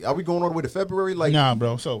long? Like, are we going all the way to February? Like, Nah,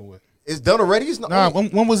 bro, it's over with. it's done already? It's not. Nah,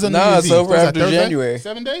 when was the New Nah, Year's it's Eve? over Was that after Thursday? January.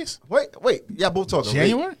 7 days? Wait. Y'all both talking.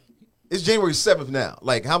 January? Wait. It's January 7th now.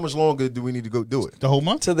 Like, how much longer do we need to go do it? The whole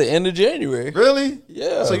month? To the end of January. Really?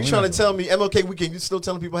 Yeah. So you trying to tell me MLK weekend, you still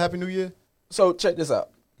telling people Happy New Year? So check this out.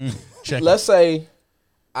 Check. Let's say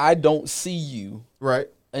I don't see you Right.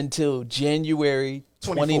 until January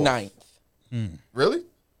 29th. Really?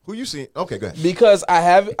 Who you seen? Okay, go ahead. Because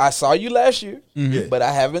I saw you last year, Yeah. but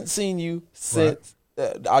I haven't seen you since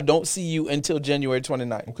I don't see you until January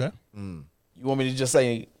 29th. Okay. You You want me to just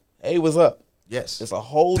say, hey, what's up? Yes. It's a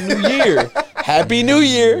whole new year. Happy New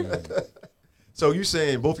Year. So you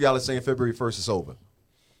saying both of y'all are saying February 1st is over?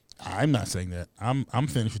 I'm not saying that. I'm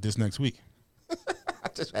finished with this next week.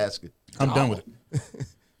 I'm just asking. I'm done with it.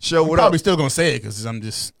 Show I'm what probably up? still gonna say it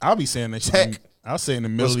because I'll be saying that shit. Tech. I'll say it in the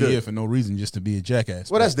middle What's of the good? year for no reason, just to be a jackass.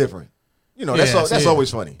 Well, that's different. You know, Yeah, that's yeah. always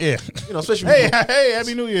funny. Yeah. You know, especially Hey, people, hey,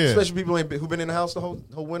 Happy New Year. especially people who've been in the house the whole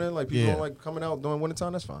winter, like people Yeah. don't like coming out during winter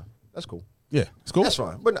time. That's fine. That's cool. Yeah, it's cool. That's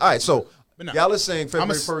fine. But all right, so But no, y'all are saying February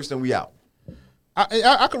I'm a- 1st and we out.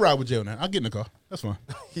 I could ride with Jay on that. I'll get in the car. That's fine.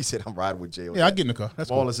 He said I'm riding with Jay. on Yeah, I'll that. get in the car. That's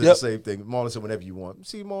Marlon cool. said Yep. the same thing. Marlon said whenever you want.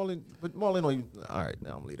 See, Marlon, but Marlon don't even. All right, now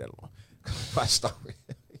I'm gonna leave that alone. I start.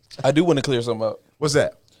 I do want to clear something up. What's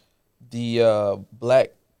that? The Black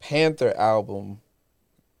Panther album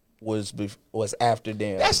was after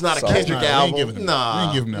Damn. That's not a So- Kendrick Nah, we ain't album. giving him that. Nah, We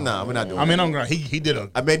ain't giving him that. nah, we're not doing. I mean, that. I'm gonna. He did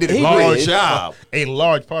a. I mean, did a He large did. job. A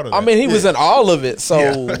large part of that. I mean, he was in all of it. So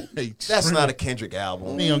Hey, That's not a Kendrick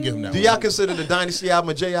album. We ain't gonna give him that. Do one. y'all consider the Dynasty album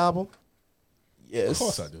a J album? yes, Of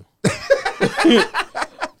course I do.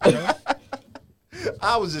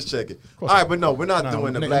 I was just checking. All right, but no, we're not Nah,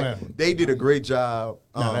 doing the nigga, Black. man. They did a great job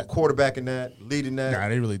that- quarterbacking that, leading that. Nah,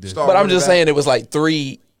 they really did. Star But I'm running just back. saying it was like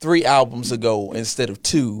three albums ago instead of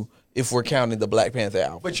 2 if we're counting the Black Panther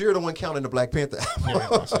album. But you're the one counting the Black Panther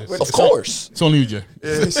album. Of course. It's only you, Jay.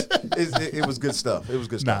 It was good stuff. It was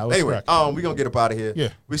good Nah, stuff. it was Anyway, crack. we're gonna get up out of here. Yeah.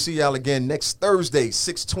 We see y'all again next Thursday,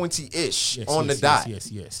 6:20-ish on the dot.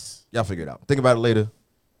 Yes. Y'all figure it out. Think about it later.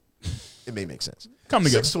 It may make sense. Come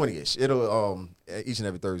together. 6:20-ish. It'll each and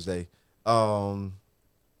every Thursday.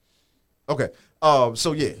 Okay.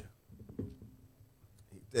 So yeah.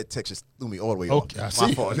 That text just threw me all the way off. Okay, I My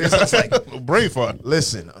see. fault. I was like, Brain fart.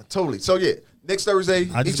 listen, totally. So yeah, next Thursday,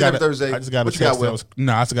 I each just and every got Thursday. I just got a what you got, text that Will? was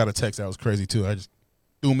I just got a text that was crazy too. I just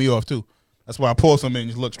threw me off too. That's why I paused something and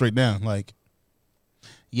just looked straight down. Like,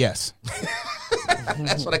 yes.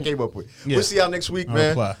 That's what I came up with. Yeah. We'll see y'all next week, I'll man.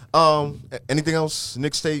 reply. Anything else?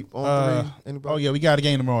 Nick's tape on three? Anybody? Oh yeah, we got a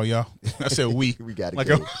game tomorrow, y'all. I said we. We got a like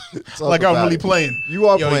game. I'm, Talk like I'm about really it. playing. You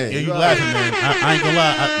are Yo, playing. Yeah, you You are. laughing, man. I ain't gonna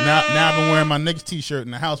lie. Now I've been wearing my Knicks t-shirt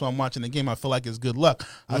in the house while I'm watching the game. I feel like it's good luck.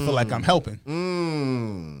 I feel like I'm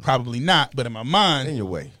helping. Probably not, but in my mind, In your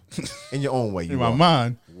way. In your own way. You in my are.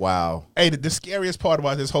 mind. Wow. Hey, the scariest part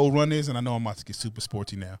about this whole run is, and I know I'm about to get super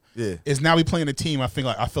sporty now. Yeah. Is now we playing a team I feel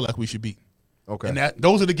like we should beat, Okay. and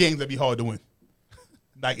those are the games that be hard to win.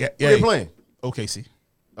 Like, yeah, Who they playing? OKC.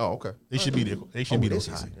 Oh, okay. They should be there. They should be this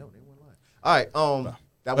there. high. Yo, they went live. All right. That was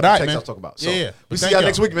But the all right, text I man. was talking about. So Yeah. we But see thank y'all y'all.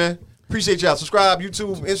 next week, man. Appreciate y'all. Subscribe,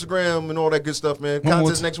 YouTube, Instagram, and all that good stuff, man. One more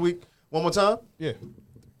Contest time. next week. One more time. Yeah.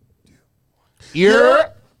 Yeah.